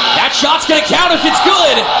 That shot's gonna count if it's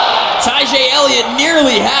good. Tyjae Elliott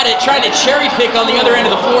nearly had it, trying to cherry pick on the other end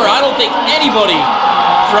of the floor. I don't think anybody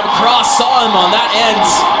from Cross saw him on that end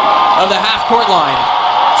of the half-court line.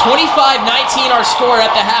 25-19 our score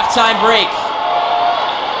at the halftime break.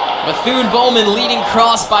 Bethune-Bowman leading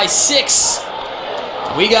Cross by 6.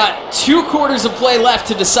 We got 2 quarters of play left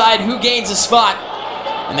to decide who gains a spot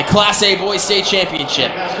in the Class A Boys State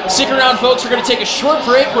Championship. Stick around, folks. We're going to take a short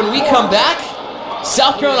break. When we come back,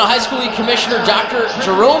 South Carolina High School League Commissioner Dr.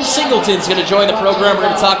 Jerome Singleton is going to join the program. We're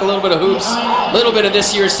going to talk a little bit of hoops, a little bit of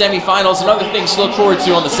this year's semifinals, and other things to look forward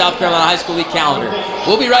to on the South Carolina High School League calendar.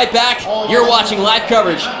 We'll be right back. You're watching live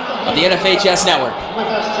coverage of the NFHS Network.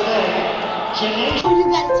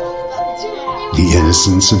 The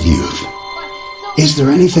innocence of youth. Is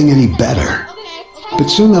there anything any better? But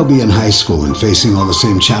soon they'll be in high school and facing all the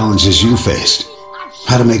same challenges you faced.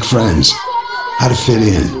 How to make friends, how to fit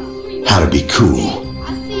in, how to be cool.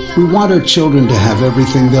 We want our children to have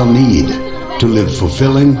everything they'll need to live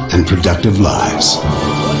fulfilling and productive lives.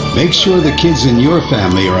 Make sure the kids in your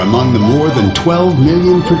family are among the more than 12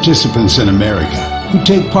 million participants in America who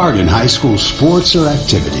take part in high school sports or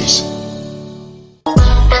activities.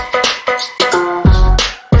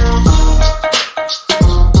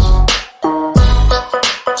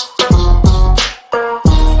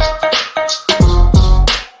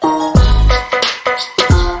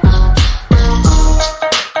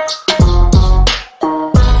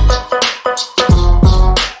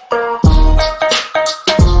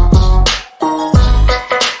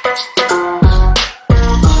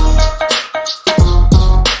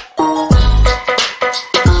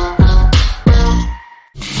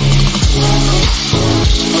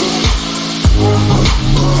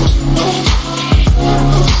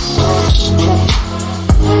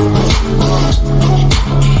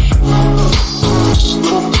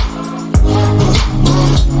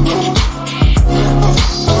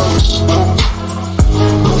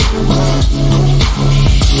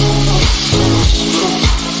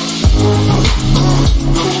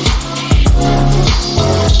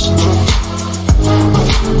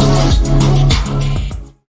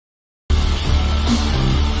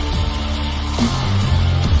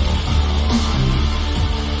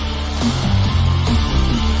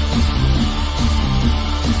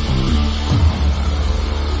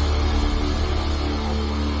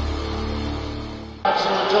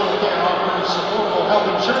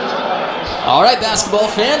 All right, basketball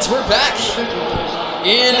fans, we're back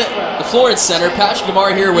in the Florence Center. Patrick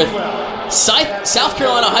DeMar here with South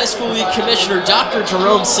Carolina High School League Commissioner Dr.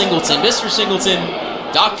 Jerome Singleton. Mr. Singleton,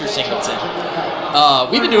 Dr. Singleton.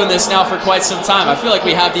 We've been doing this now for quite some time. I feel like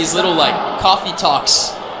we have these little coffee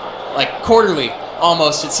talks, quarterly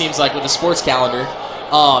almost, it seems like, with the sports calendar.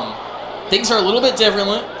 Things are a little bit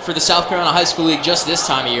different for the South Carolina High School League just this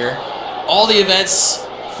time of year. All the events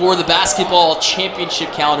for the basketball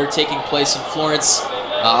championship calendar taking place in Florence.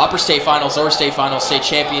 Upper state finals, lower state finals, state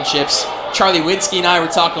championships. Charlie Winsky and I were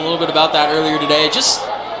talking a little bit about that earlier today. Just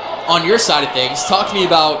on your side of things, talk to me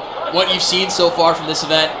about what you've seen so far from this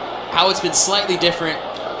event, how it's been slightly different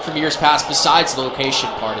from years past besides the location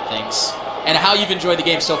part of things, and how you've enjoyed the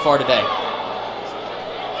game so far today.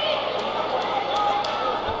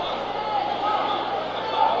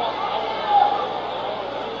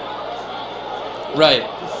 Right.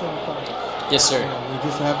 Yes, sir. We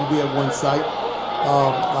just happen to be at one site.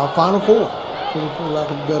 Our Final Four, for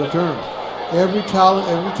lack of a better term. Every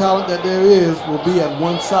talent that there is will be at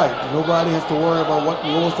one site. Nobody has to worry about what the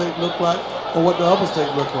lower state look like or what the upper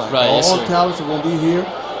state look like. Right, all yes, talents are going to be here.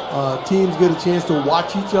 Teams get a chance to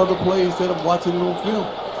watch each other play instead of watching it on film.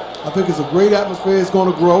 I think it's a great atmosphere. It's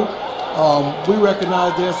going to grow. We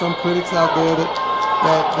recognize there are some critics out there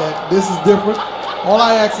that this is different. All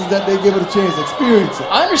I ask is that they give it a chance, experience it.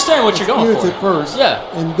 I understand what you're going for. Experience it first, yeah,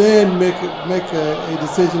 and then make a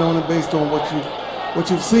decision on it based on what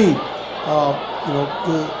you've seen.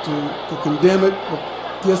 To condemn it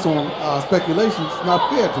just on speculation is not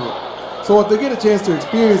fair to it. So if they get a chance to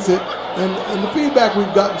experience it, and the feedback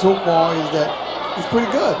we've gotten so far is that it's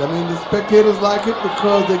pretty good. I mean, the spectators like it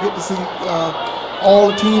because they get to see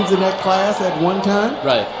all the teams in that class at one time.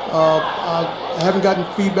 Right. I haven't gotten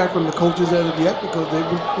feedback from the coaches as of yet because they've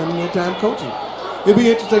been spending their time coaching. It'll be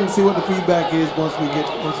interesting to see what the feedback is once we get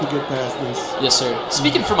past this. Yes, sir.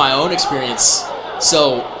 Speaking from my own experience,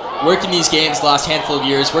 so working these games the last handful of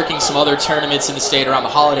years, working some other tournaments in the state around the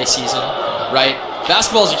holiday season, right?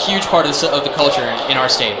 Basketball is a huge part of the culture in our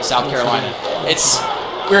state, South Carolina. It's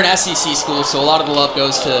we're an SEC school, so a lot of the love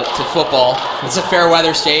goes to football. It's a fair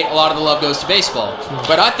weather state. A lot of the love goes to baseball.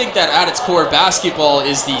 But I think that at its core, basketball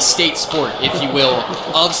is the state sport, if you will,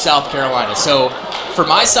 of South Carolina. So for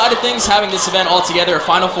my side of things, having this event all together, a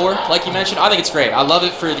Final Four, like you mentioned, I think it's great. I love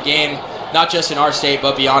it for the game, not just in our state,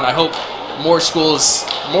 but beyond. I hope more schools,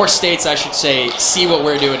 more states, I should say, see what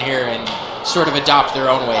we're doing here and sort of adopt their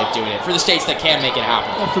own way of doing it for the states that can make it happen.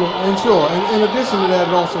 Absolutely, and sure. And in addition to that,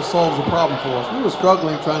 it also solves a problem for us. We were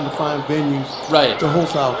struggling trying to find venues to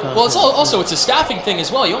host our conference. Well, it's a staffing thing as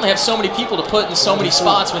well. You only have so many people to put in so many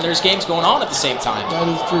spots when there's games going on at the same time. That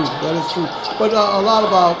is true. That is true. But a lot of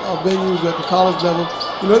our venues at the college level,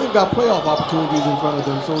 they've got playoff opportunities in front of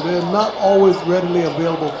them, so they're not always readily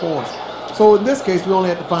available for us. So in this case, we only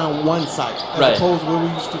had to find one site, as opposed to where we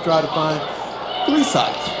used to try to find 3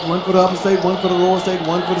 sites. One for the upper state, one for the lower state,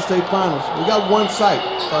 one for the state finals. We got one site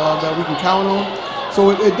that we can count on. So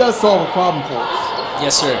it does solve a problem for us.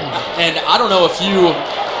 Yes, sir. And I don't know if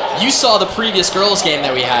you saw the previous girls game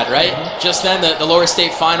that we had, right? Just then, the lower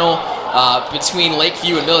state final between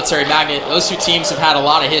Lakeview and Military Magnet. Those 2 teams have had a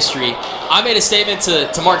lot of history. I made a statement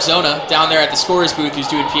to Mark Zona down there at the scorer's booth, who's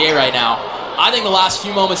doing PA right now. I think the last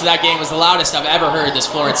few moments of that game was the loudest I've ever heard this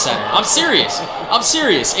Florence Center. I'm serious.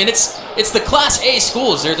 And it's the Class A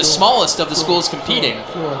schools. They're the smallest of the schools competing.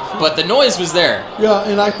 But the noise was there. Yeah,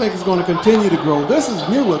 and I think it's going to continue to grow. This is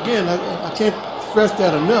new. Again, I can't stress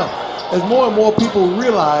that enough. As more and more people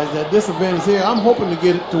realize that this event is here, I'm hoping to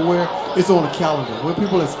get it to where it's on a calendar, where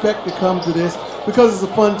people expect to come to this because it's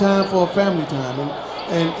a fun time for a family time.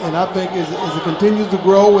 And I think as it continues to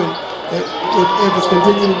grow and if it's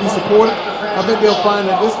continuing to be supported, I think they'll find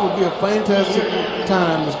that this will be a fantastic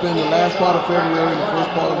time to spend the last part of February and the first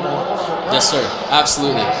part of March. Yes, sir.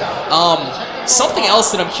 Absolutely. Something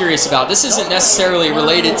else that I'm curious about, this isn't necessarily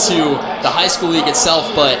related to the high school league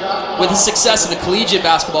itself, but with the success of the collegiate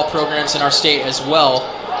basketball programs in our state as well,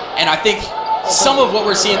 and I think some of what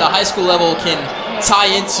we're seeing at the high school level can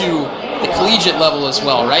tie into the collegiate level as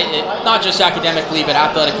well, right? Not just academically, but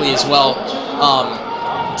athletically as well.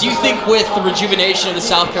 Do you think with the rejuvenation of the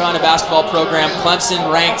South Carolina basketball program, Clemson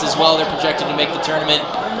ranked as well, they're projected to make the tournament,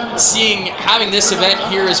 having this event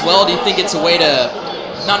here as well, do you think it's a way to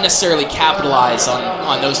not necessarily capitalize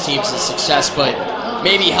on those teams' success, but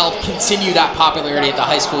maybe help continue that popularity at the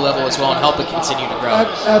high school level as well and help it continue to grow?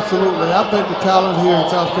 Absolutely. I think the talent here in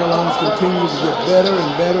South Carolina continues to get better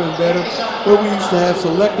and better and better. Where we used to have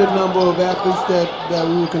selected number of athletes that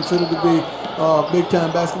we would consider to be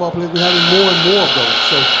big-time basketball players, we're having more and more of those.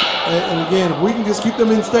 So, and again, if we can just keep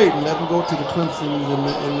them in state and let them go to the Clemsons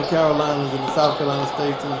and the Carolinas and the South Carolina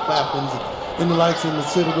States and the Claptons and the likes and the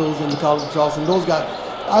Citadels and the College of Charleston, those guys,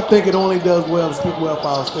 I think it only does well to speak well for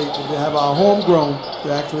our state to have our homegrown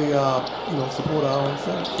to actually support our own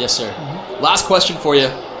state. Yes, sir. Last question for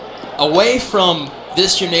you. Away from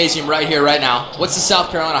this gymnasium right here, right now, what's the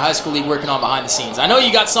South Carolina High School League working on behind the scenes? I know you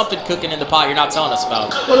got something cooking in the pot you're not telling us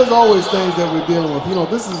about. Well, there's always things that we're dealing with.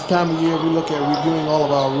 This is the time of year we look at reviewing all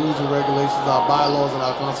of our rules and regulations, our bylaws and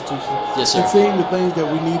our Constitution. Yes, sir. And seeing the things that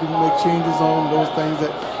we need to make changes on, those things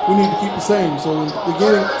that we need to keep the same. So in the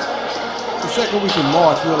beginning, the second week in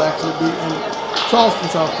March, we'll actually be in Charleston,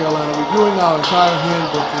 South Carolina, reviewing our entire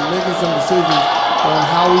handbook and making some decisions on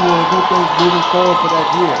how we want to do things moving forward for that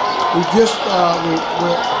year. We just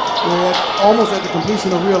we're almost at the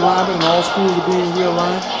completion of realignment, and all schools are being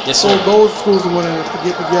realigned. Yes, sir. So those schools are going to have to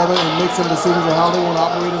get together and make some decisions on how they want to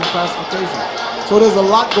operate in the classification. So there's a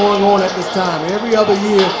lot going on at this time. Every other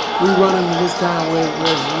year we run into this time where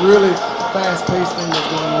there's really fast-paced thing that's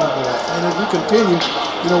going on for us. And as we continue,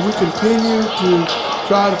 we continue to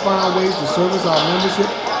try to find ways to service our membership.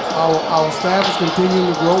 Our staff is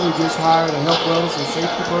continuing to grow. We just hired a health, wellness, and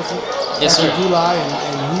safety person in July, and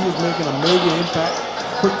he is making a major impact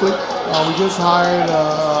quickly. We just hired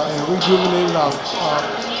and rejuvenated our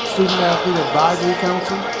student athlete advisory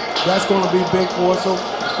council. That's going to be big for us. So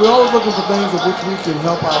we're always looking for things of which we can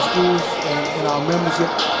help our schools and our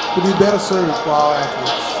membership to be better served for our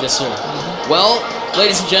athletes. Yes, sir. Well,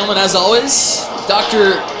 ladies and gentlemen, as always,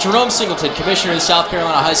 Dr. Jerome Singleton, Commissioner of the South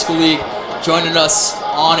Carolina High School League, joining us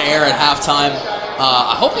on air at halftime.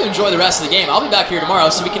 I hope you enjoy the rest of the game. I'll be back here tomorrow,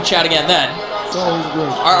 so we can chat again then. It's always great.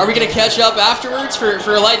 Are we going to catch up afterwards for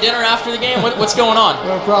a light dinner after the game? What's going on?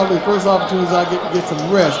 Well, probably the first opportunity I get to get some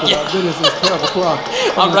rest, but our business is 12 o'clock.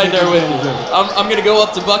 I'm right there with you. I'm going to go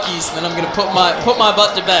up to Buc-ee's, and then I'm going to put my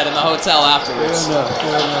butt to bed in the hotel afterwards. Fair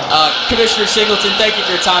enough. Commissioner Singleton, thank you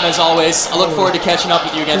for your time as always. I look forward to catching up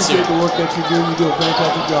with you again soon. Appreciate the work that you do. You do a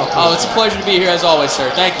fantastic job. Oh, it's a pleasure to be here as always, sir.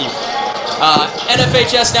 Thank you.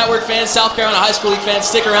 NFHS Network fans, South Carolina High School League fans,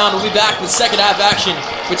 stick around. We'll be back with second half action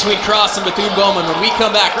between Cross and Bethune-Bowman when we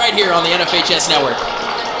come back right here on the NFHS Network.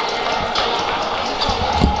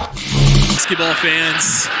 Basketball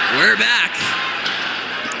fans, we're back.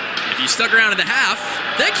 If you stuck around at the half,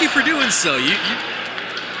 thank you for doing so. You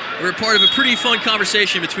were part of a pretty fun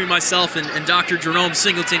conversation between myself and Dr. Jerome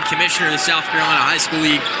Singleton, Commissioner of the South Carolina High School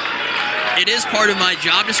League. It is part of my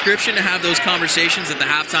job description to have those conversations at the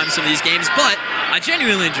halftime of some of these games, but I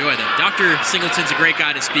genuinely enjoy them. Dr. Singleton's a great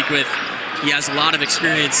guy to speak with. He has a lot of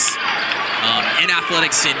experience in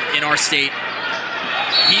athletics in our state.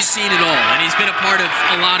 He's seen it all, and he's been a part of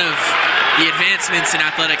a lot of the advancements in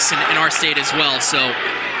athletics in our state as well. So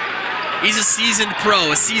he's a seasoned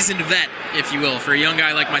pro, a seasoned vet, if you will. For a young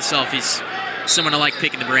guy like myself, he's someone I like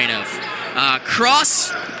picking the brain of.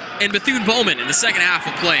 Cross and Bethune-Bowman in the second half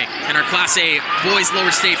of play in our Class A Boys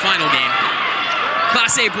Lower State Final game.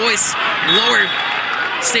 Class A Boys Lower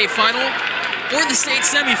State Final, or the state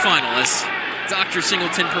semifinal, as Dr.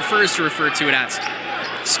 Singleton prefers to refer to it as.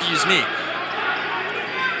 Excuse me.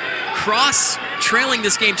 Cross trailing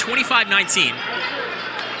this game 25-19.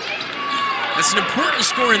 That's an important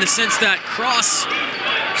score in the sense that Cross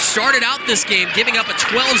started out this game giving up a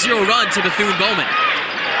 12-0 run to Bethune-Bowman.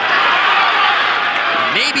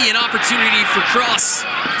 Maybe an opportunity for Cross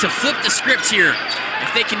to flip the script here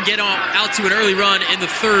if they can get out to an early run in the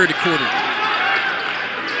third quarter.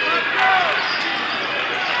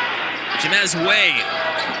 Jamez Way,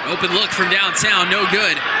 open look from downtown, no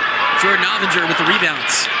good. Jordan Avinger with the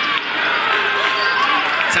rebounds.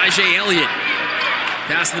 Tyjae Elliott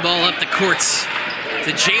passing the ball up the courts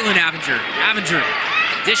to Jalen Avinger. Avinger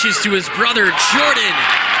dishes to his brother Jordan.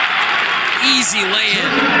 Easy lay-in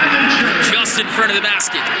just in front of the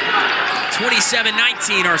basket.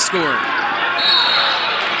 27-19 our score.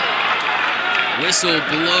 Whistle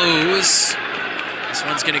blows. This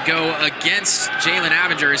one's going to go against Jalen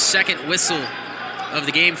Avinger. His second whistle of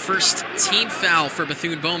the game. First team foul for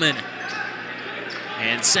Bethune-Bowman.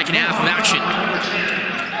 And second half of action.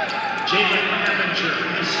 Jalen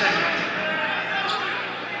Avinger, his second.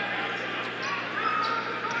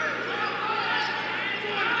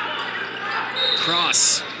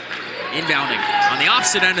 Cross inbounding on the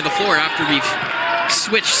opposite end of the floor after we've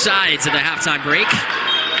switched sides at the halftime break.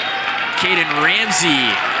 Caden Ramsey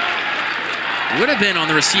would have been on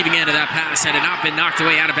the receiving end of that pass had it not been knocked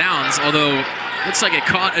away out of bounds, although looks like it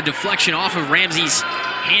caught a deflection off of Ramsey's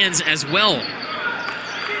hands as well.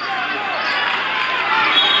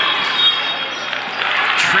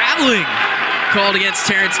 Traveling called against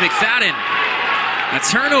Terrance McFadden. A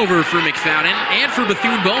turnover for McFadden and for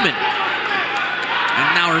Bethune-Bowman.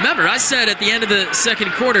 And now remember, I said at the end of the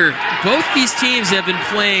second quarter, both these teams have been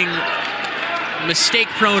playing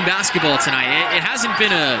mistake-prone basketball tonight. It hasn't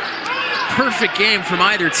been a perfect game from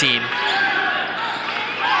either team.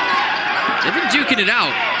 They've been duking it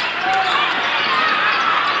out.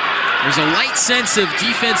 There's a light sense of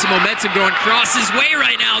defensive momentum going Cross's way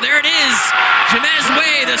right now. There it is. Jamez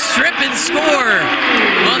Way, the strip and score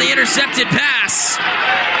on the intercepted pass.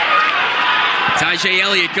 Tyjae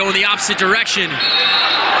Elliott going the opposite direction.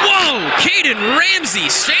 Whoa, Caden Ramsey,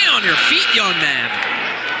 stay on your feet, young man.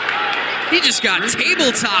 He just got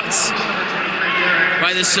tabletopped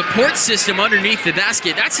by the support system underneath the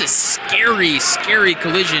basket. That's a scary, scary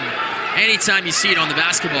collision anytime you see it on the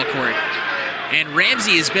basketball court. And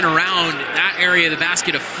Ramsey has been around that area of the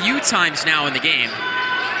basket a few times now in the game.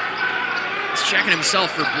 He's checking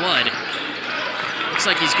himself for blood. Looks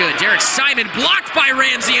like he's good. Derek Simon blocked by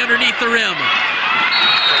Ramsey underneath the rim.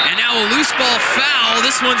 And now a loose ball foul.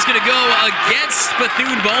 This one's going to go against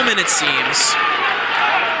Bethune-Bowman, it seems.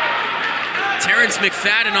 Terrance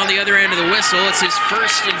McFadden on the other end of the whistle. It's his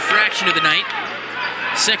first infraction of the night.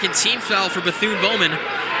 Second team foul for Bethune-Bowman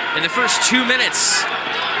in the first 2 minutes.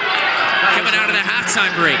 Coming out of the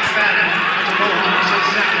halftime break.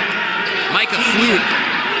 Micah Flute,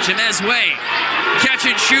 Jamez Way, catch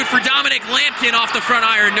and shoot for Dominic Lampkin off the front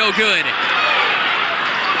iron, no good.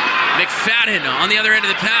 McFadden on the other end of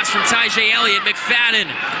the pass from Tyjae Elliott. McFadden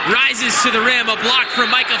rises to the rim, a block from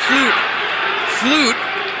Micah Flute. Flute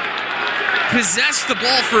possessed the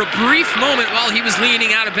ball for a brief moment while he was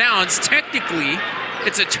leaning out of bounds. Technically,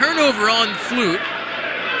 it's a turnover on Flute.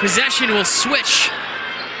 Possession will switch.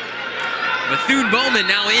 Bethune-Bowman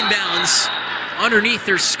now inbounds underneath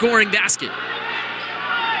their scoring basket.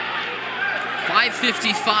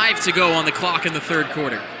 5:55 to go on the clock in the third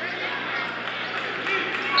quarter.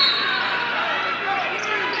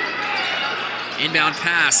 Inbound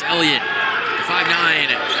pass, Elliott,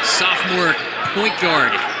 5'9", sophomore point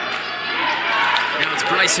guard. Now it's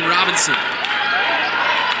Bryson Robinson.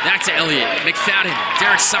 Back to Elliott. McFadden.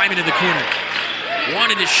 Derek Simon in the corner.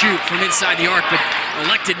 Wanted to shoot from inside the arc, but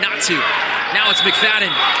elected not to. Now it's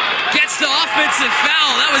McFadden. Gets the offensive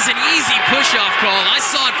foul. That was an easy push-off call. I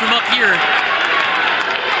saw it from up here.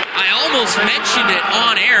 I almost mentioned it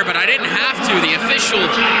on air, but I didn't have to. The official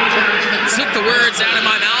took the words out of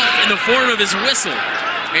my mouth in the form of his whistle.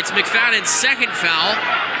 It's McFadden's second foul.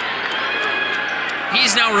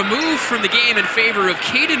 He's now removed from the game in favor of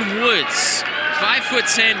Caden Woods,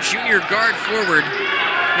 5'10" junior guard forward,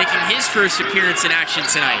 making his first appearance in action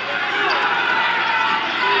tonight.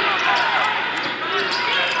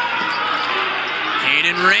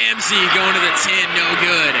 Caden Ramsey going to the 10, no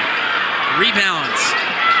good. Rebounds.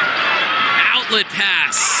 Outlet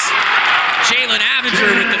pass. Jalen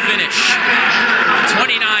Avinger with the finish.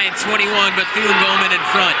 29-21, Bethune-Bowman in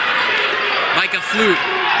front. Micah Flute.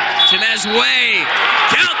 Jemez Way.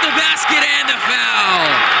 Count the basket and the foul.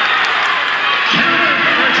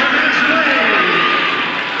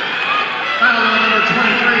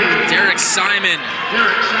 Derek Simon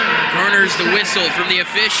garners the whistle from the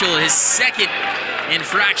official, his second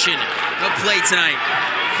infraction of play tonight.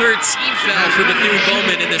 Third team foul for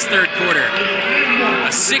Bethune-Bowman in this third quarter.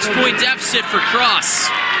 A 6-point deficit for Cross.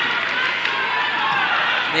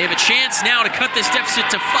 They have a chance now to cut this deficit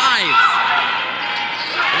to 5.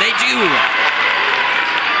 And they do.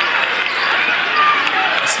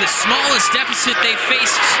 It's the smallest deficit they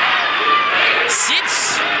faced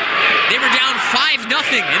since they were down 5-0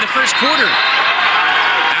 in the first quarter.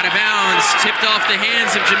 Out of bounds, tipped off the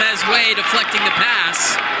hands of Jemez Way, deflecting the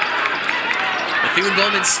pass.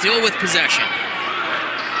 Bethune-Bowman still with possession.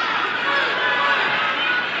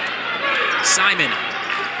 Simon,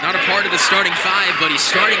 not a part of the starting 5, but he's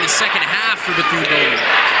starting the second half for Bethune-Bowman.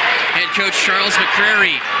 Head coach Charles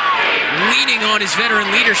McCrary leaning on his veteran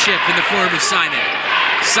leadership in the form of Simon.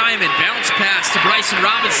 Simon, bounce pass to Bryson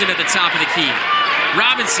Robinson at the top of the key.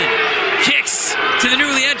 Robinson kicks to the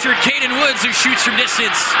newly entered Caden Woods, who shoots from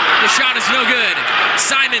distance. The shot is no good.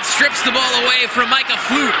 Simon strips the ball away from Micah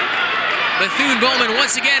Flute. Bethune-Bowman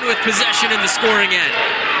once again with possession in the scoring end.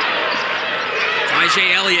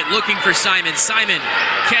 J. Elliott looking for Simon. Simon,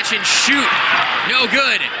 catch and shoot. No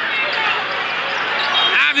good.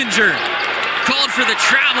 Avinger called for the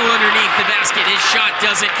travel underneath the basket. His shot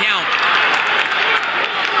doesn't count.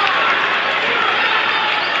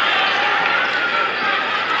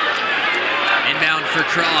 Inbound for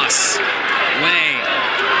Cross. Way.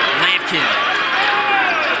 Lampkin.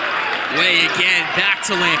 Way again. Back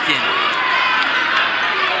to Lampkin.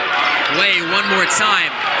 Way one more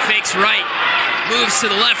time. Fakes right. Moves to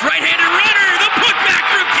the left. Right-handed runner. The putback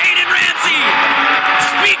from Caden Ramsey.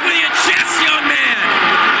 Speak with your chest, young man.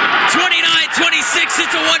 29-26.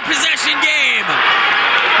 It's a one-possession game.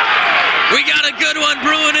 We got a good one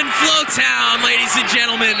brewing in Flowtown, ladies and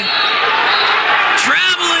gentlemen.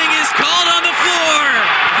 Traveling is called on the floor.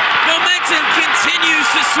 Momentum continues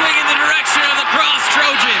to swing in the direction of the Cross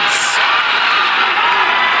Trojans.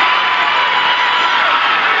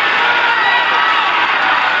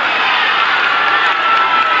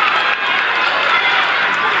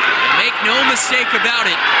 Make no mistake about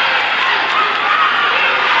it.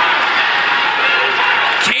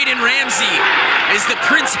 Caden Ramsey is the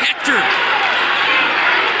Prince Hector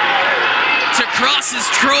to Cross's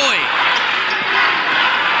Troy.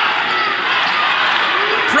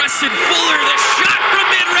 Preston Fuller, the shot from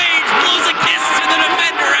mid-range, blows a kiss to the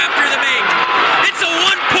defender after the make. It's a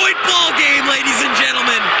one-point ball game, ladies and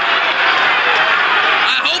gentlemen.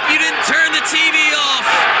 I hope you didn't turn the TV off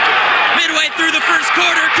midway through the first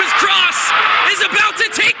quarter, because Cross is about to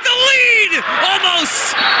take the lead.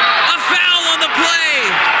 Almost a foul on the play.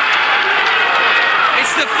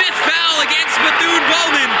 It's the 5th foul against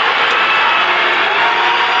Bethune-Bowman.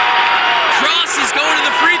 Cross is going to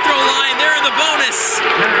the free throw line. They're in the bonus.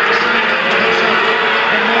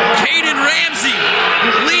 Caden Ramsey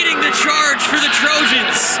leading the charge for the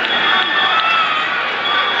Trojans.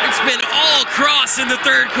 It's been all Cross in the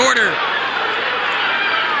third quarter.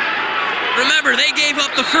 Remember, they gave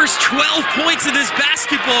up the first 12 points of this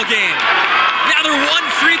basketball game. Now they're one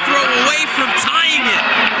free throw away from tying it.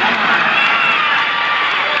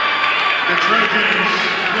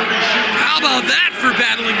 How about that for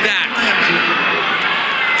battling back?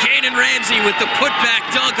 Caden Ramsey with the putback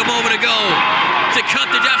dunk a moment ago to cut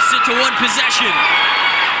the deficit to one possession.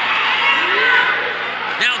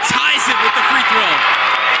 Now ties it with the free throw.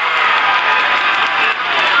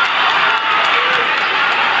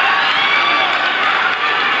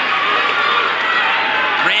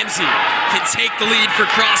 Ramsey can take the lead for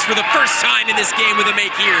Cross for the first time in this game with a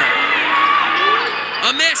make here.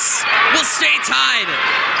 A miss will stay tied.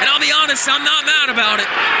 And I'll be honest, I'm not mad about it.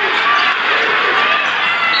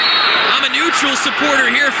 I'm a neutral supporter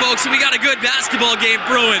here, folks, and we got a good basketball game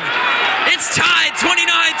brewing. It's tied 29-29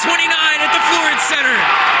 at the Florence Center.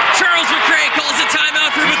 Charles McCray calls a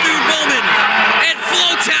timeout for Bethune-Bowman, and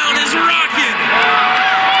Flowtown is rocking.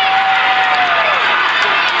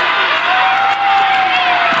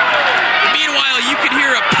 Meanwhile, you can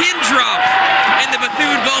hear a pin drop in the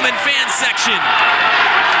Bethune-Bowman fan section.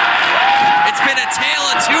 It's been a tale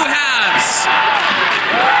of two halves.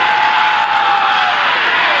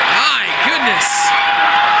 My goodness.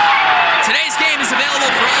 Today's game is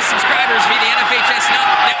available for all subscribers via the NFHS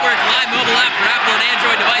Network live mobile app for Apple and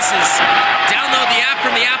Android devices. Download the app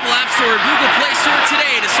from the Apple App Store or Google Play Store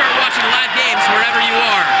today to start watching live games wherever you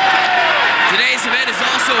are. Today's event is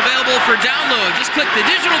also available for download. Just click the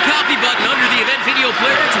digital copy button under the event video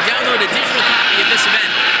player to download a digital copy of this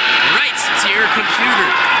event right to your computer.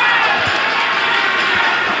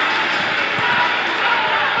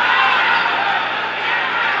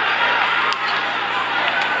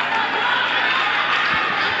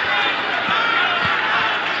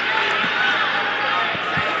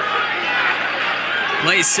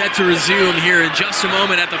 Play set to resume here in just a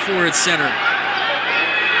moment at the Florence Center.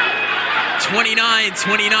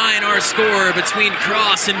 29-29 our score between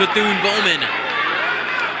Cross and Bethune-Bowman.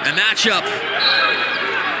 A matchup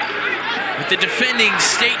with the defending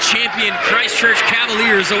state champion Christchurch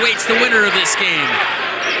Cavaliers awaits the winner of this game.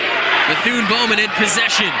 Bethune-Bowman in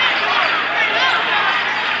possession.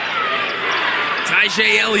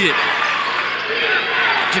 Tyjae Elliott.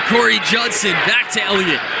 Ja'Cory Judson back to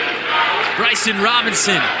Elliott. Bryson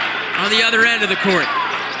Robinson on the other end of the court.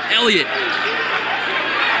 Elliott.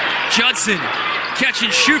 Judson, catch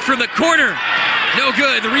and shoot from the corner. No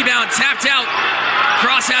good, the rebound tapped out.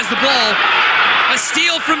 Cross has the ball. A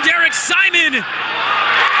steal from Derek Simon.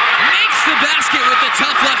 Makes the basket with the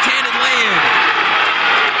tough left-handed lay-in.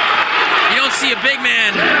 You don't see a big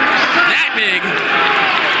man that big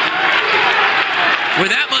with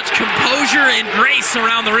that much composure and grace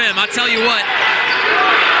around the rim. I'll tell you what.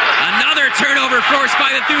 Another turnover forced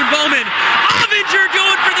by Bethune-Bowman. Avinger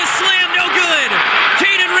going for the slam, no good.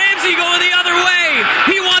 Caden Ramsey going the other way.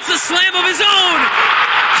 He wants a slam of his own.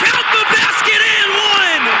 Count the basket and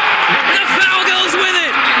one. The foul goes with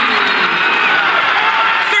it.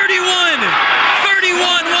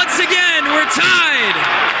 31 once again, we're tied.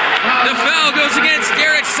 The foul goes against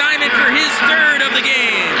Derek Simon for his third of the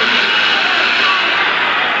game.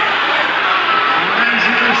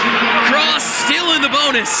 Cross still in the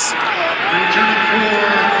bonus.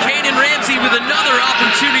 Caden Ramsey with another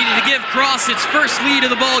opportunity to give Cross its first lead of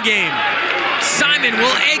the ball game. Simon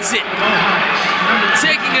will exit,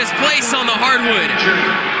 taking his place on the hardwood.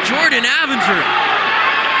 Jordan Avinger.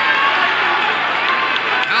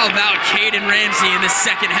 How about Caden Ramsey in the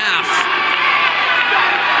second half?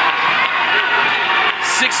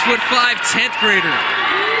 6'5", 10th grader.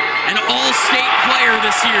 An all-state player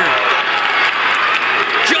this year.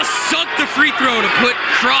 Just sunk the free throw to put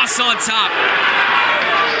Cross on top.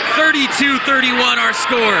 32-31 our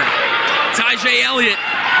score. Tyjae Elliott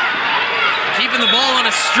keeping the ball on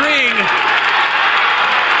a string,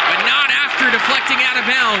 but not after deflecting out of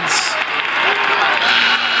bounds.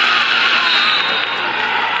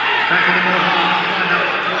 Back in the Mohawk lineup,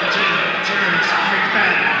 Terrance,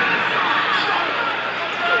 McFadden.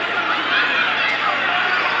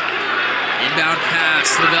 Inbound pass,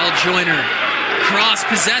 Lavelle Joyner. Cross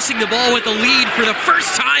possessing the ball with the lead for the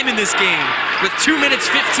first time in this game, with 2 minutes,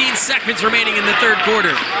 15 seconds remaining in the third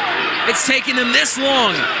quarter. It's taken them this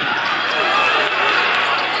long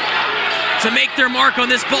to make their mark on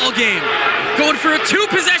this ball game. Going for a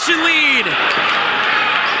 2-possession lead.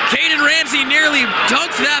 Caden Ramsey nearly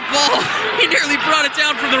dunked that ball. He nearly brought it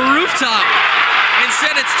down from the rooftop.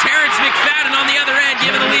 Instead, it's Terrance McFadden on the other end,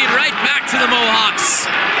 giving the lead right back to the Mohawks.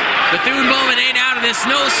 Bethune-Bowman ain't out of this,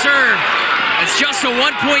 no sir. It's just a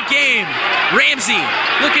 1-point game. Ramsey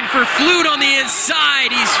looking for Flute on the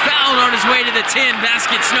inside. He's fouled on his way to the 10.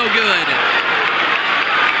 Basket's no good.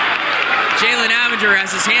 Jalen Avinger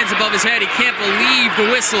has his hands above his head. He can't believe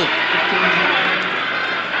the whistle.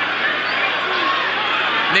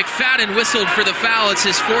 McFadden whistled for the foul. It's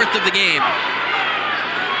his fourth of the game.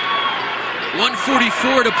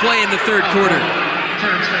 1:44 to play in the third quarter.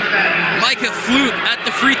 Micah Flute at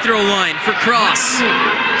the free throw line for Cross.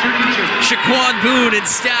 Shaquan Boone and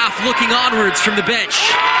staff looking onwards from the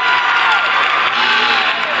bench.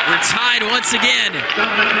 We're tied once again. For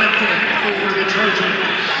the Trojans,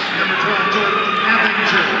 number 12, Jordan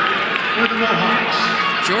Avinger for the Mohawks.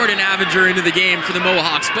 Jordan Avinger into the game for the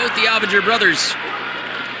Mohawks. Both the Avinger brothers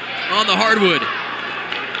on the hardwood.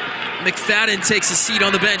 McFadden takes a seat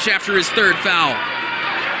on the bench after his third foul.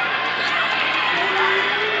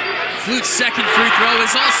 Flute's second free throw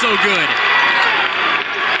is also good.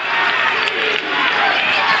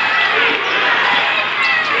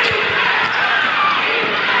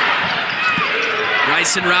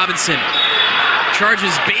 Bryson Robinson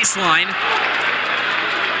charges baseline.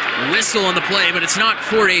 Whistle on the play, but it's not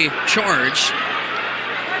for a charge.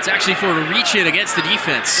 It's actually for a reach-in against the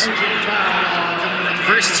defense.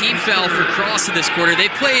 First team foul for Cross in this quarter. They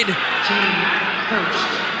played,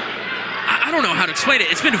 I don't know how to explain it.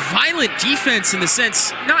 It's been violent defense in the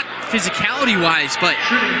sense, not physicality-wise, but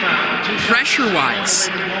pressure-wise.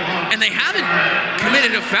 And they haven't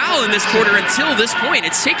committed a foul in this quarter until this point.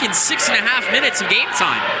 It's taken 6.5 minutes of game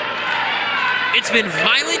time. It's been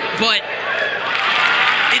violent, but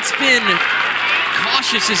it's been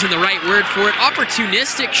cautious isn't the right word for it.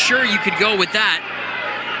 Opportunistic, sure, you could go with that.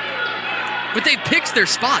 But they picked their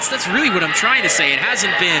spots. That's really what I'm trying to say. It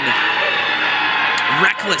hasn't been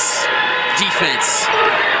reckless defense.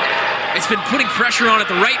 It's been putting pressure on at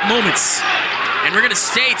the right moments. And we're going to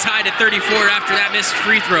stay tied at 34 after that missed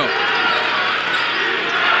free throw.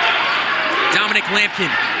 Dominic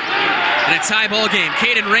Lampkin in a tie ball game.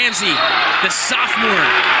 Caden Ramsey, the sophomore,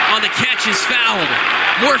 on the catch is fouled.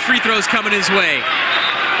 More free throws coming his way.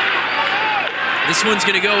 This one's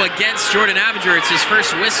going to go against Jordan Avinger. It's his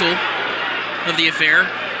first whistle of the affair.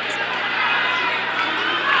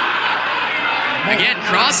 Again,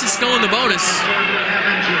 Cross is still in the bonus.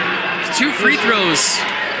 2 free throws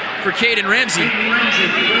for Caden Ramsey.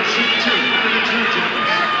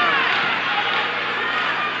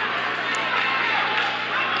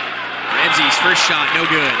 Ramsey's first shot, no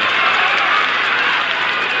good.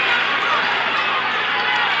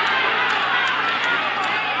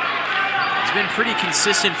 He's been pretty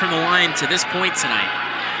consistent from the line to this point tonight.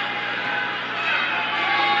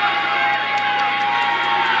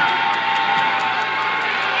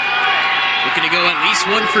 Looking to go at least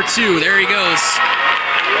 1 for 2. There he goes.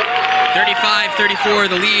 35-34,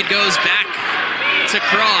 the lead goes back to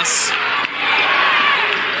Cross.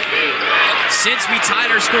 Since we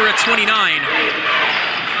tied our score at 29,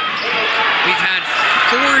 we've had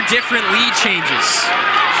 4 different lead changes.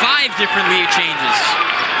 5 different lead changes,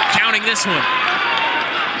 counting this one.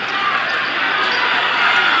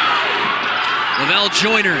 Lavelle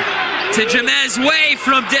Joyner to Jamez Way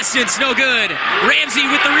from distance, no good. Ramsey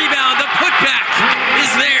with the rebound, the putback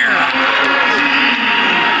is there.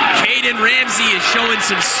 Caden Ramsey is showing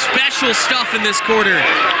some special stuff in this quarter.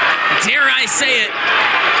 Dare I say it.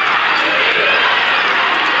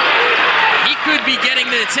 He could be getting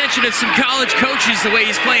the attention of some college coaches the way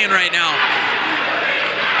he's playing right now.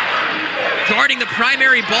 Guarding the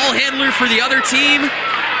primary ball handler for the other team.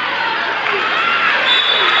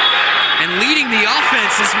 And leading the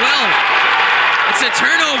offense as well. It's a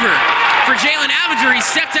turnover for Jalen Avinger. He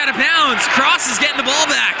stepped out of bounds. Cross is getting the ball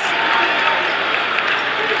back.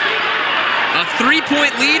 A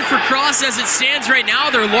 3-point lead for Cross as it stands right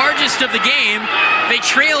now, their largest of the game. They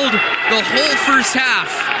trailed the whole first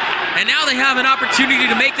half. And now they have an opportunity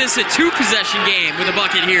to make this a 2-possession game with a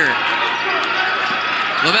bucket here.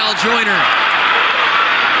 Lavelle Joyner.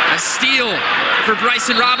 A steal for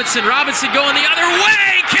Bryson Robinson. Robinson going the other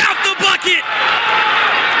way. Count the bucket.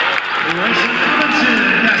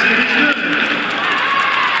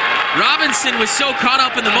 Robinson was so caught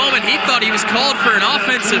up in the moment, he thought he was called for an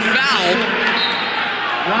offensive foul.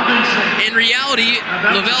 In reality,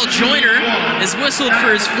 Lavelle Joyner has whistled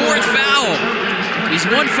for his 4th foul. He's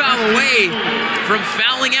 1 foul away from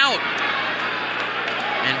fouling out.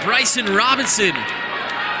 And Bryson Robinson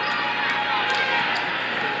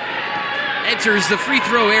enters the free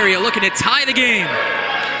throw area looking to tie the game.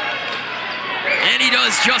 And he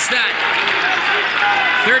does just that.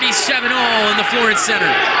 37 all in the Florence Center.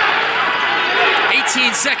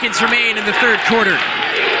 18 seconds remain in the third quarter.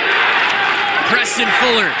 Preston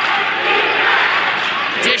Fuller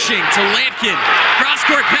dishing to Lampkin.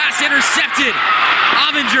 Cross-court pass intercepted.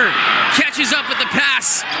 Avinger catches up with the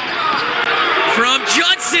pass from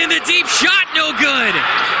Judson. The deep shot, no good.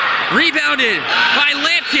 Rebounded by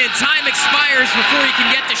Lampkin. Time expires before he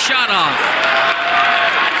can get the shot off.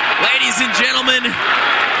 Ladies and gentlemen,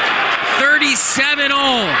 37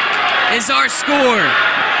 all is our score,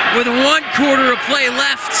 with 1 quarter of play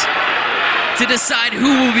left to decide who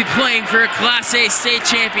will be playing for a Class A state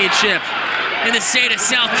championship in the state of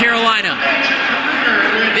South Carolina.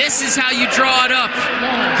 This is how you draw it up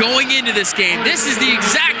going into this game. This is the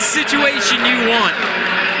exact situation you want.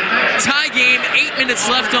 Tie tie game, 8 minutes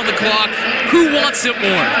left on the clock. Who wants it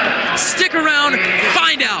more? Stick around,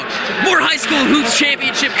 find out. More high school hoops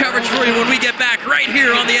championship coverage for you when we get back right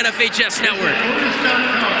here on the NFHS Network.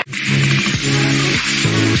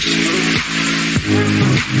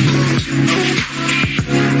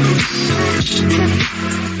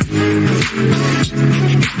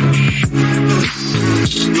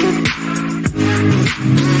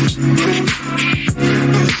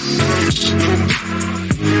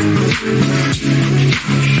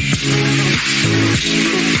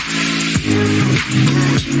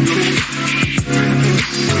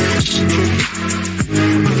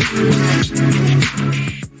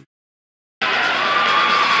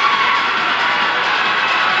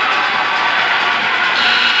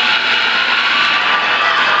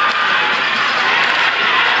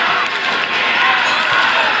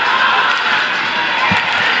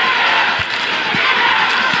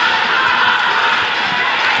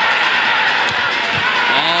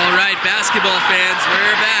 Basketball fans,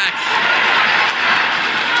 we're back.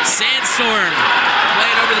 Sandstorm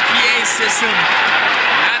playing over the PA system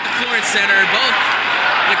at the Florence Center. Both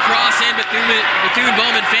the Cross and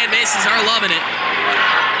Bethune-Bowman fan bases are loving it.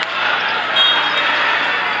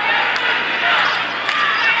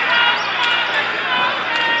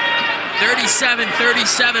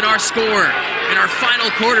 (37-37) our score in our final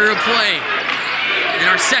quarter of play in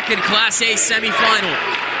our second Class A semifinal.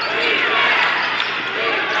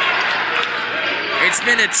 It's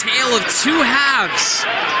been a tale of two halves.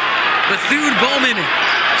 Bethune-Bowman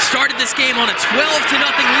started this game on a 12-0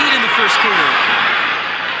 lead in the first quarter.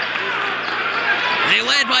 They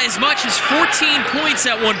led by as much as 14 points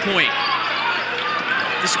at one point.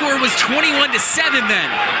 The score was 21-7 then.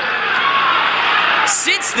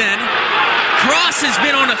 Since then, Cross has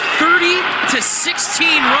been on a 30-16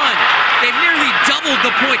 run. They've nearly doubled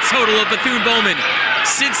the point total of Bethune-Bowman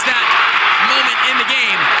since that moment in the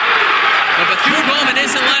game. But Bethune-Bowman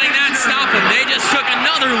isn't letting that stop them. They just took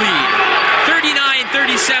another lead.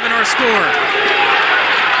 39-37 our score.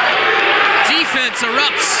 Defense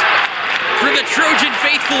erupts for the Trojan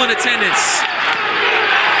faithful in attendance.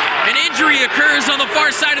 An injury occurs on the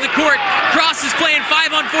far side of the court. Cross is playing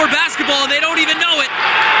 5-on-4 basketball and they don't even know it.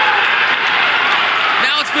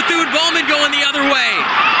 Now it's Bethune-Bowman going the other way.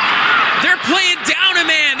 They're playing down a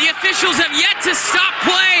man. The officials have yet to stop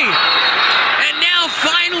play. And now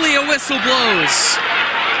finally a whistle blows.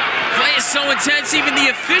 Play is so intense, even the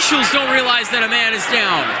officials don't realize that a man is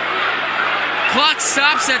down. Clock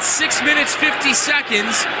stops at 6 minutes 50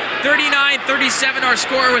 seconds. 39-37 our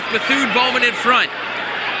score with Bethune-Bowman in front.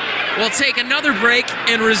 We'll take another break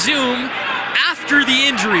and resume after the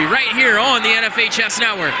injury right here on the NFHS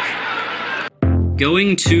Network.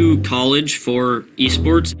 Going to college for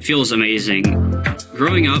esports feels amazing.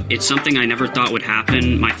 Growing up, it's something I never thought would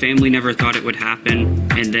happen. My family never thought it would happen.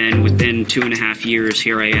 And then within 2.5 years,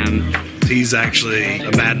 here I am. He's actually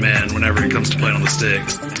a madman whenever it comes to playing on the stick.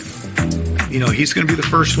 You know, he's going to be the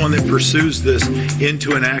first one that pursues this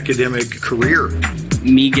into an academic career.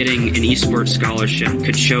 Me getting an esports scholarship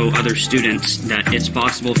could show other students that it's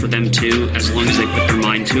possible for them too, as long as they put their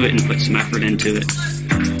mind to it and put some effort into it.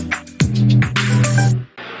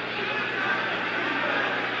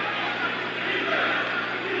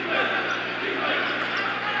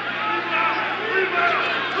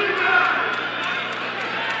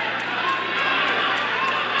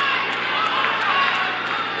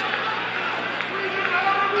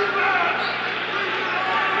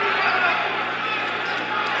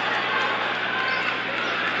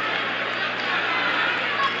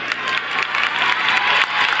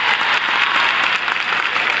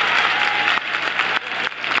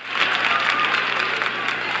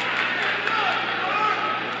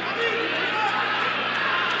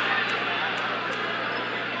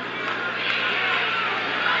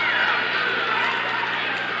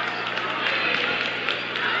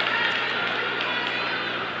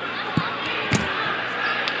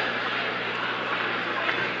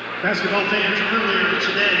 Basketball fans, earlier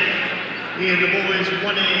today, in the boys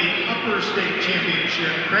 1A Upper State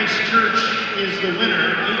Championship, Christ Church is the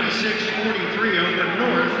winner, 86-43 over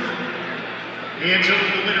North. And so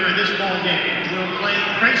the winner of this ball game will play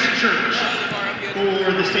Christ Church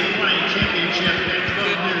for the state flying championship at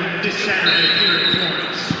 12 noon this Saturday here in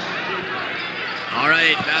Florence. All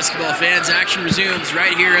right, basketball fans, action resumes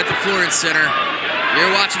right here at the Florence Center.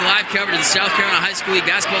 You're watching live coverage of the South Carolina High School League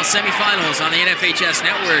basketball semifinals on the NFHS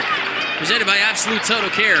Network, presented by Absolute Total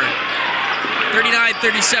Care.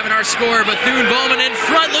 39-37 our score. Bethune-Bowman in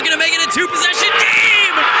front, looking to make it a two-possession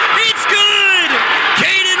game. It's good.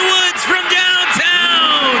 Caden Woods from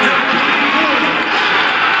downtown.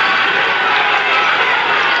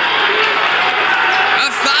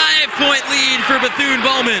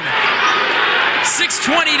 Bethune-Bowman.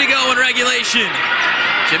 6:20 to go in regulation.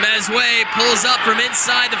 Jemez Way pulls up from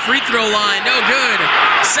inside the free throw line. No good.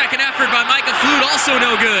 Second effort by Micah Flute, also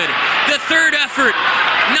no good. The third effort,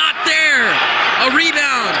 not there. A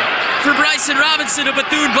rebound for Bryson Robinson of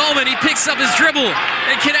Bethune-Bowman. He picks up his dribble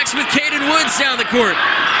and connects with Caden Woods down the court.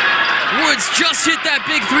 Woods just hit that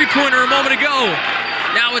big three-pointer a moment ago.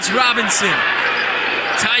 Now it's Robinson.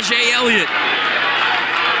 Tyjae Elliott.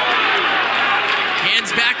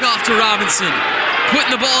 Hands back off to Robinson.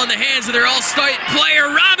 Putting the ball in the hands of their all-star player.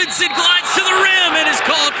 Robinson glides to the rim and is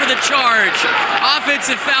called for the charge.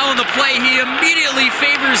 Offensive foul on the play. He immediately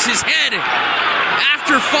favors his head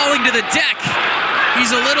after falling to the deck.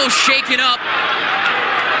 He's a little shaken up.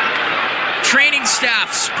 Training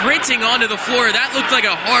staff sprinting onto the floor. That looked like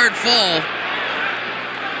a hard fall.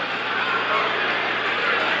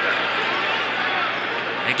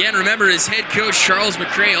 Again, remember his head coach, Charles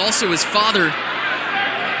McCray, also his father.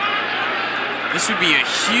 This would be a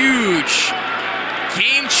huge,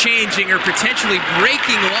 game-changing or potentially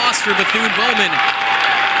breaking loss for Bethune-Bowman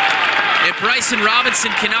if Bryson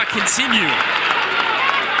Robinson cannot continue.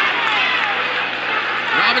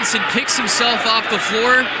 Robinson picks himself off the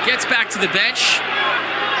floor, gets back to the bench.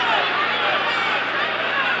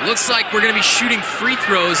 Looks like we're going to be shooting free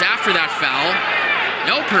throws after that foul.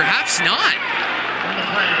 No, perhaps not.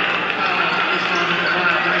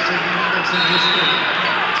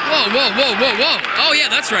 Whoa, whoa, whoa, whoa, whoa. Oh,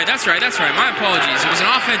 yeah, that's right. My apologies. It was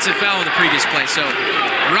an offensive foul in the previous play. So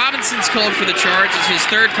Robinson's called for the charge. It's his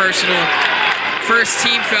third personal. First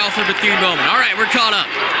team foul for Bethune-Bowman. All right, we're caught up.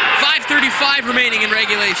 5:35 remaining in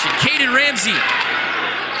regulation. Caden Ramsey,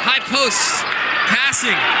 high post,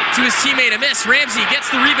 passing to his teammate, a miss. Ramsey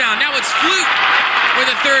gets the rebound. Now it's Flute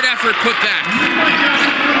with a third effort put back.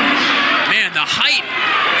 Man, the height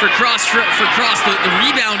for Cross, the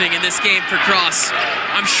rebounding in this game for Cross,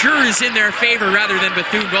 I'm sure is in their favor rather than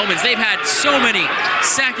Bethune-Bowman's. They've had so many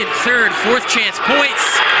second, third, fourth chance points,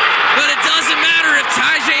 but it doesn't matter if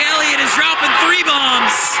Tyjae Elliott is dropping three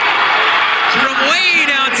bombs from way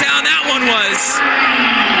downtown. That one was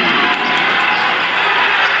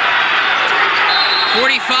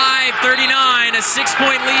 45-39, a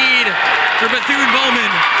 6-point lead for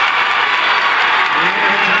Bethune-Bowman.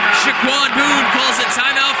 Shaquan Boone calls a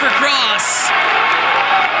timeout for Cross.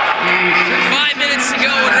 5 minutes to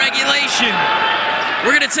go in regulation.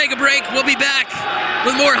 We're going to take a break. We'll be back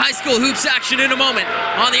with more high school hoops action in a moment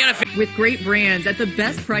on the NFL. With great brands at the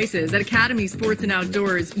best prices at Academy Sports and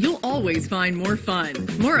Outdoors, you'll always find more fun.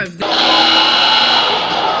 More of this.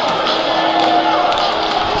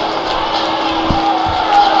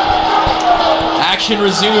 Action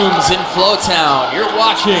resumes in Flowtown. You're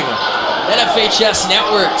watching NFHS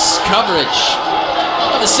Network's coverage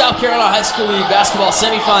of the South Carolina High School League basketball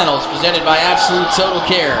semifinals presented by Absolute Total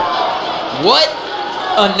Care. What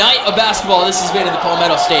a night of basketball this has been in the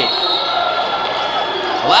Palmetto State.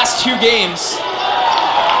 The last two games,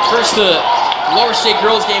 first the lower state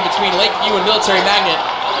girls game between Lakeview and Military Magnet,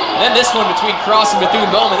 and then this one between Cross and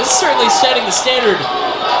Bethune-Bowman. This is certainly setting the standard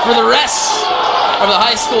for the rest of the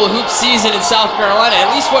high school hoop season in South Carolina,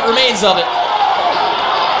 at least what remains of it.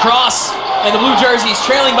 Cross and the Blue Jerseys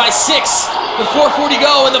trailing by 6 with 4:40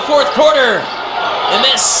 go in the fourth quarter. A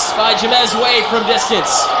miss by Jemez Way from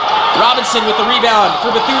distance. Robinson with the rebound for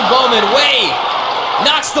Bethune-Bowman. Way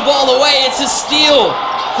knocks the ball away. It's a steal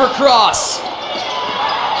for Cross.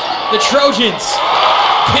 The Trojans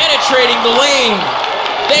penetrating the lane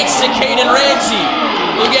thanks to Caden Ramsey,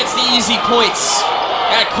 who gets the easy points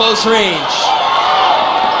at close range.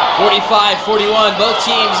 45-41, both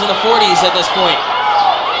teams in the 40s at this point.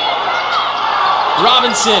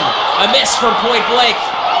 Robinson, a miss from point blank.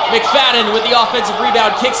 McFadden with the offensive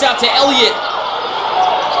rebound, kicks out to Elliott.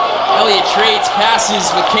 Elliott trades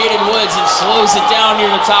passes with Caden Woods and slows it down near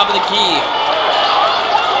the top of the key.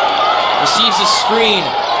 Receives a screen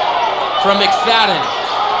from McFadden.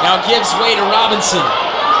 Now gives way to Robinson.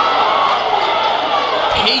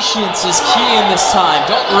 Patience is key in this time.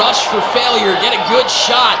 Don't rush for failure. Get a good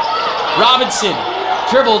shot. Robinson,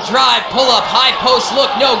 dribble, drive, pull up, high post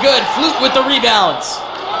look, no good. Flute with the rebounds.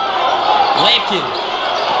 Lampkin.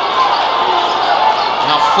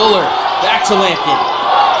 Now Fuller, back to Lampkin.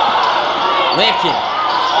 Lampkin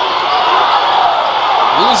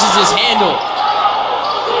loses his handle.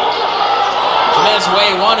 Jemez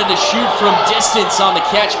Way wanted to shoot from distance on the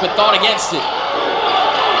catch, but thought against it.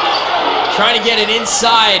 Trying to get it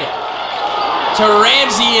inside to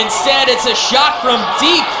Ramsey. Instead, it's a shot from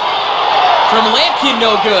deep from Lampkin,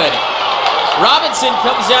 no good. Robinson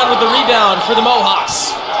comes down with the rebound for the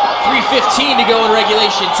Mohawks. 3:15 to go in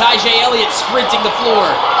regulation. Tyjae Elliott sprinting the floor.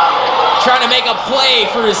 trying to make a play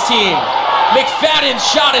for his team. McFadden's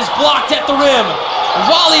shot is blocked at the rim.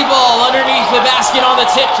 Volleyball underneath the basket on the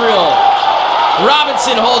tip drill.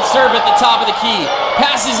 Robinson holds serve at the top of the key.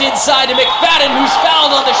 Passes inside to McFadden, who's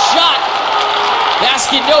fouled on the shot.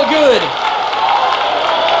 Basket no good.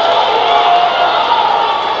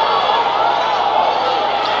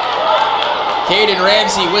 Caden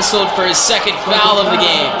Ramsey whistled for his second foul of the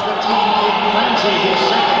game.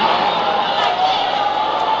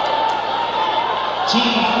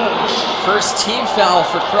 First team foul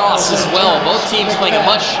for Cross as well. Both teams playing a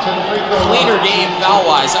much cleaner game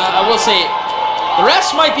foul-wise. I will say, the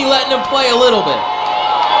refs might be letting them play a little bit.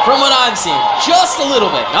 From what I'm seeing, just a little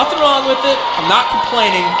bit. Nothing wrong with it. I'm not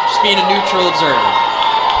complaining, just being a neutral observer.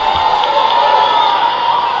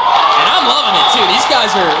 And I'm loving it too. These guys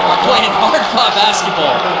are playing hard-fought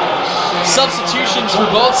basketball. Substitutions for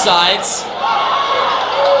both sides.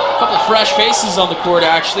 A couple fresh faces on the court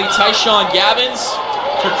actually. Tyshawn Gabbins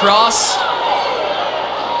for Cross.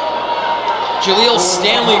 Jaleel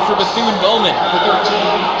Stanley for Bethune-Bowman.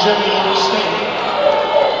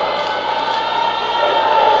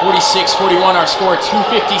 46-41 our score, 2:57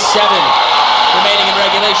 remaining in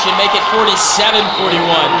regulation, make it 47-41.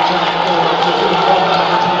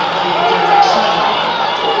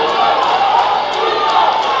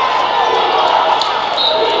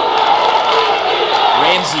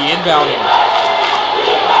 Ramsey inbounding.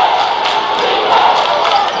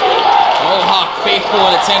 Mohawk faithful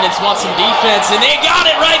in attendance, wants some defense, and they got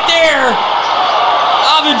it right there.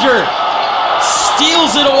 Avinger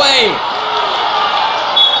steals it away.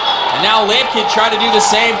 And now Lampkin trying to do the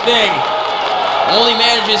same thing. Only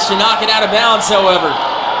manages to knock it out of bounds, however.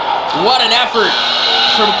 What an effort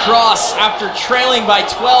from Cross after trailing by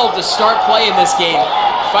 12 to start play in this game.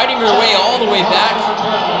 Fighting their way all the way back.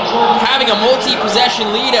 Having a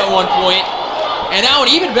multi-possession lead at one point. And now an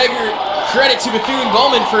even bigger credit to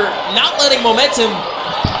Bethune-Bowman for not letting momentum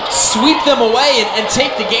sweep them away and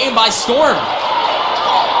take the game by storm.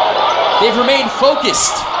 They've remained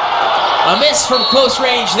focused. A miss from close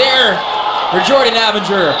range there for Jordan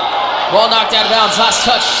Avinger. Ball knocked out of bounds, last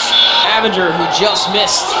touch. Avinger, who just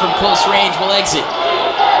missed from close range, will exit.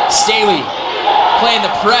 Staley playing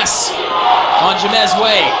the press on Jamez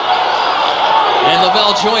Way. And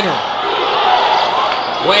Lavelle Joyner.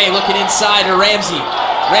 Way looking inside to Ramsey.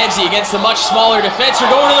 Ramsey against the much smaller defender,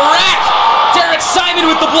 going to the rack. Derek Simon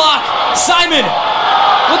with the block. Simon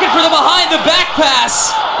looking for the behind the back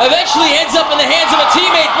pass. Eventually ends up in the hands of a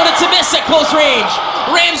teammate, but it's a miss at close range.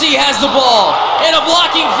 Ramsey has the ball, and a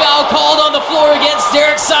blocking foul called on the floor against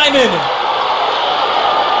Derek Simon.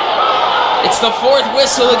 It's the fourth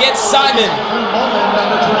whistle against Simon.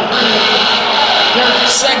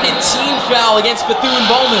 Second team foul against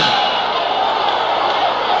Bethune-Bowman.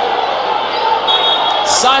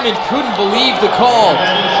 Simon couldn't believe the call.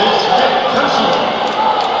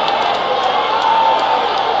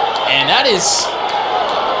 And that is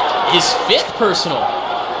his fifth personal,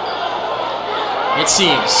 it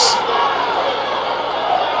seems.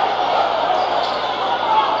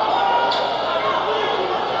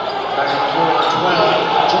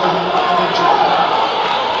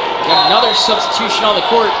 Got another substitution on the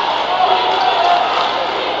court.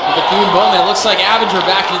 Bethune-Bowman, it looks like Avinger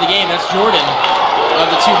back into the game. That's Jordan of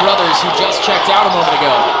the two brothers who just checked out a moment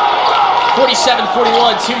ago.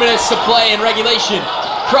 47-41, 2 minutes to play in regulation.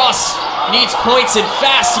 Cross needs points and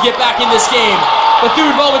fast to get back in this game.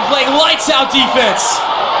 Bethune-Bowman playing lights-out defense.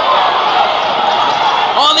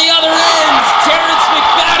 On the other end, Terrance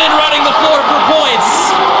McFadden running the floor for points.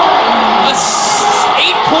 A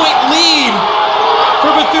 8-point lead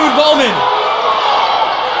for Bethune-Bowman.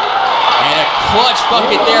 And a clutch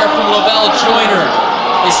bucket there from Lavelle Joyner.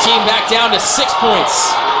 His team back down to 6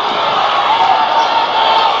 points.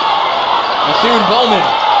 Bethune-Bowman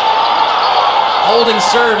holding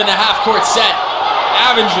serve in the half-court set.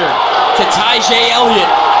 Avinger to Tyjae Elliott.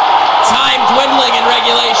 Time dwindling in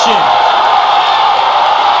regulation.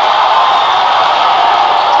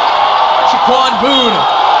 Shaquan Boone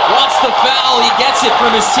wants the foul. He gets it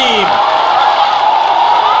from his team.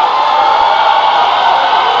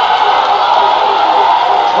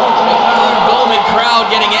 Bethune-Bowman crowd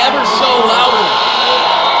getting ever so louder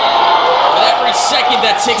with every second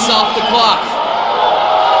that ticks off the clock.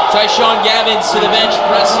 Tyshawn Gabbins to the bench,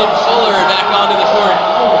 Preston Fuller back onto the court.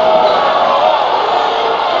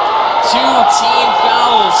 2 team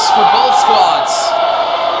fouls for both squads.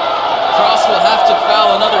 Cross will have to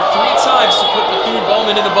foul another 3 times to put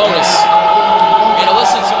Bethune-Bowman in the bonus. And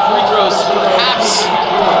elicit some free throws to perhaps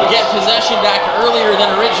get possession back earlier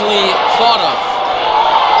than originally thought of.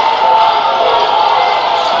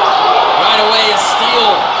 Right away a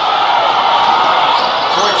steal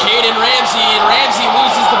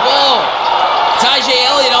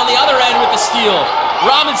steal.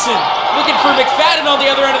 Robinson looking for McFadden on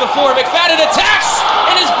the other end of the floor. McFadden attacks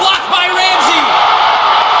and is blocked by Ramsey.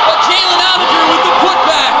 But Jalen Avinger with the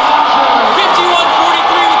putback.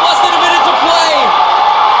 51-43 with less than a minute to play.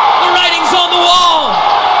 The writing's on the wall.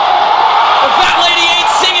 The fat lady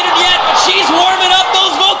ain't singing it yet, but she's warming up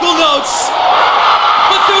those vocal notes.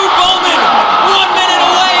 Bethune-Bowman, 1 minute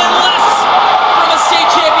away and less from a state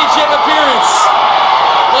championship appearance.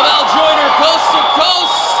 Lavelle Joyner, coast to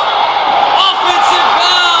coast. Offensive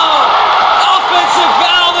foul. Offensive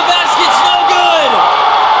foul. The basket's no good.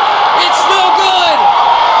 It's no good.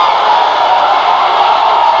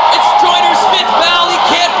 It's Joyner's fifth foul. He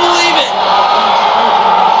can't believe it.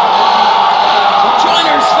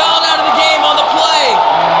 Joyner's fouled out of the game on the play.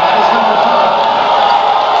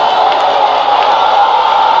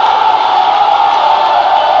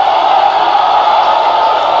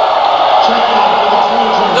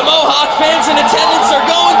 The Mohawk fans in attendance are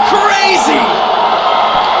going crazy.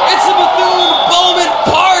 It's a Bethune-Bowman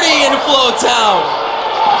party in Flowtown.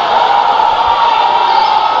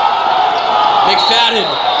 McFadden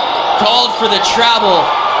called for the travel.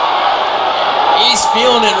 He's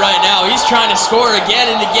feeling it right now. He's trying to score again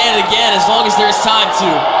and again and again as long as there's time to.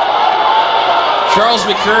 Charles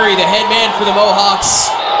McCurry, the head man for the Mohawks,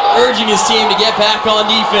 urging his team to get back on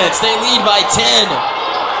defense. They lead by 10.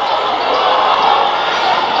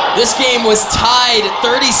 This game was tied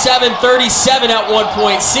 37-37 at one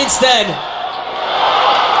point. Since then,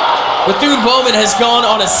 Bethune-Bowman has gone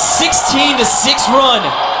on a 16-6 run.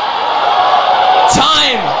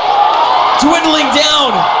 Time dwindling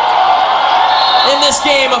down in this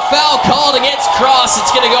game. A foul called against Cross.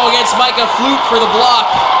 It's going to go against Micah Flute for the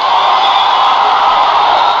block.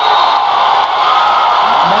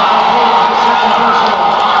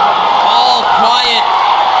 All quiet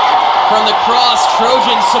from the Cross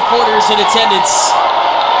Trojan supporters in attendance.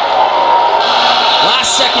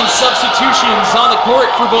 Last second substitutions on the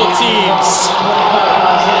court for both teams.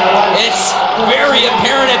 It's very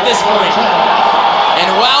apparent at this point. And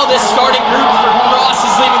while this starting group for Cross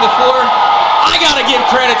is leaving the floor, I gotta give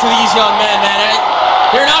credit to these young men, man.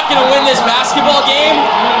 They're not gonna win this basketball game,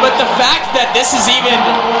 but the fact that this is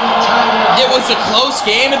it was a close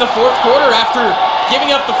game in the fourth quarter after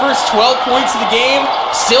giving up the first 12 points of the game,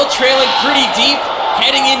 still trailing pretty deep,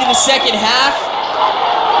 heading into the second half.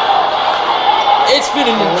 It's been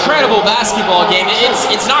an incredible basketball game.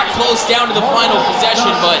 It's not close down to the final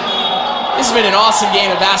possession, but this has been an awesome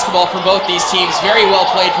game of basketball from both these teams. Very well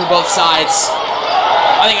played from both sides.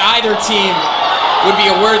 I think either team would be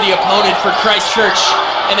a worthy opponent for Christchurch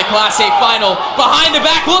in the Class A final. Behind the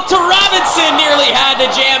back look to Robinson, nearly had to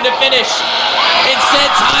jam to finish. Instead,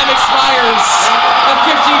 time expires. A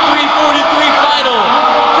 53-43 final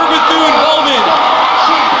for Bethune-Bowman.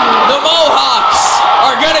 The Mohawks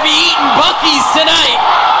are going to be eating Buc-ee's tonight.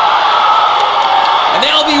 And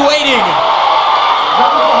they'll be waiting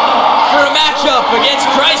for a matchup against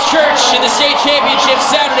Christchurch in the state championship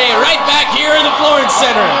Saturday, right back here in the Florence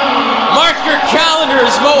Center. Mark your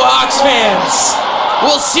calendars, Mohawks fans.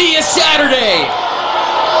 We'll see you Saturday.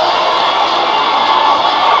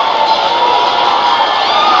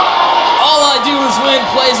 All I do is win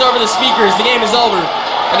plays over the speakers. The game is over.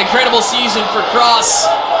 An incredible season for Cross.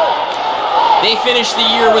 They finished the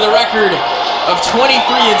year with a record of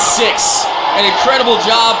 23-6. An incredible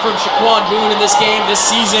job from Shaquan Boone in this game, this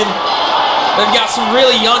season. They've got some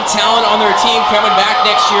really young talent on their team coming back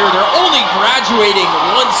next year. They're only graduating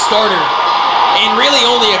one starter and really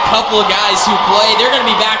only a couple of guys who play. They're going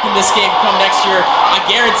to be back in this game come next year. I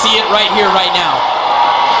guarantee it right here, right now.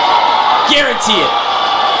 Guarantee it.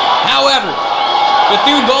 However,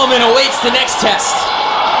 Bethune-Bowman awaits the next test.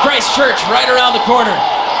 Christchurch right around the corner.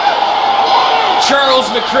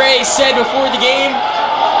 Charles McCray said before the game,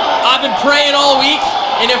 I've been praying all week,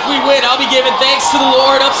 and if we win, I'll be giving thanks to the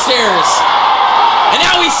Lord upstairs. And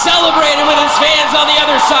now he's celebrating with his fans on the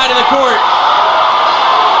other side of the court.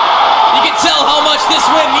 You can tell how much this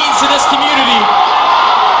win means to this community.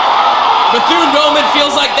 Bethune-Bowman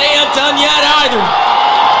feels like they ain't done yet either.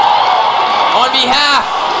 On behalf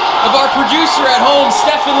of our producer at home,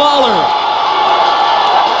 Stephen Lawler,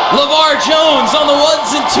 LeVar Jones on the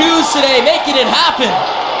ones and twos today, making it happen.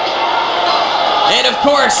 And of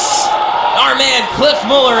course, our man Cliff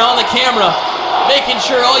Muller on the camera, making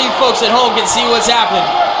sure all you folks at home can see what's happening.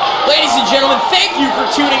 Ladies and gentlemen, thank you for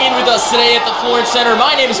tuning in with us today at the Florence Center.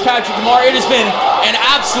 My name is Patrick Demar. It has been an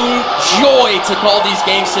absolute joy to call these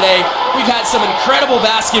games today. We've had some incredible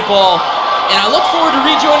basketball, and I look forward to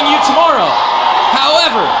rejoining you tomorrow.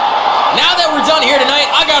 However, now that we're done here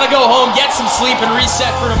tonight, I gotta go home, get some sleep, and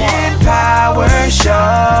reset for tomorrow. Power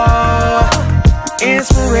show.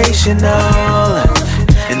 inspirational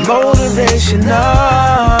and motivational.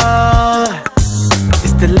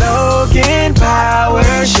 It's the Logan Power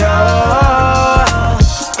Show.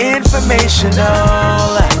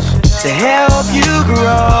 Informational to help you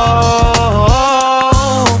grow.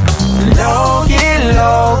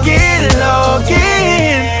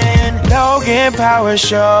 Logan Power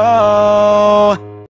Show.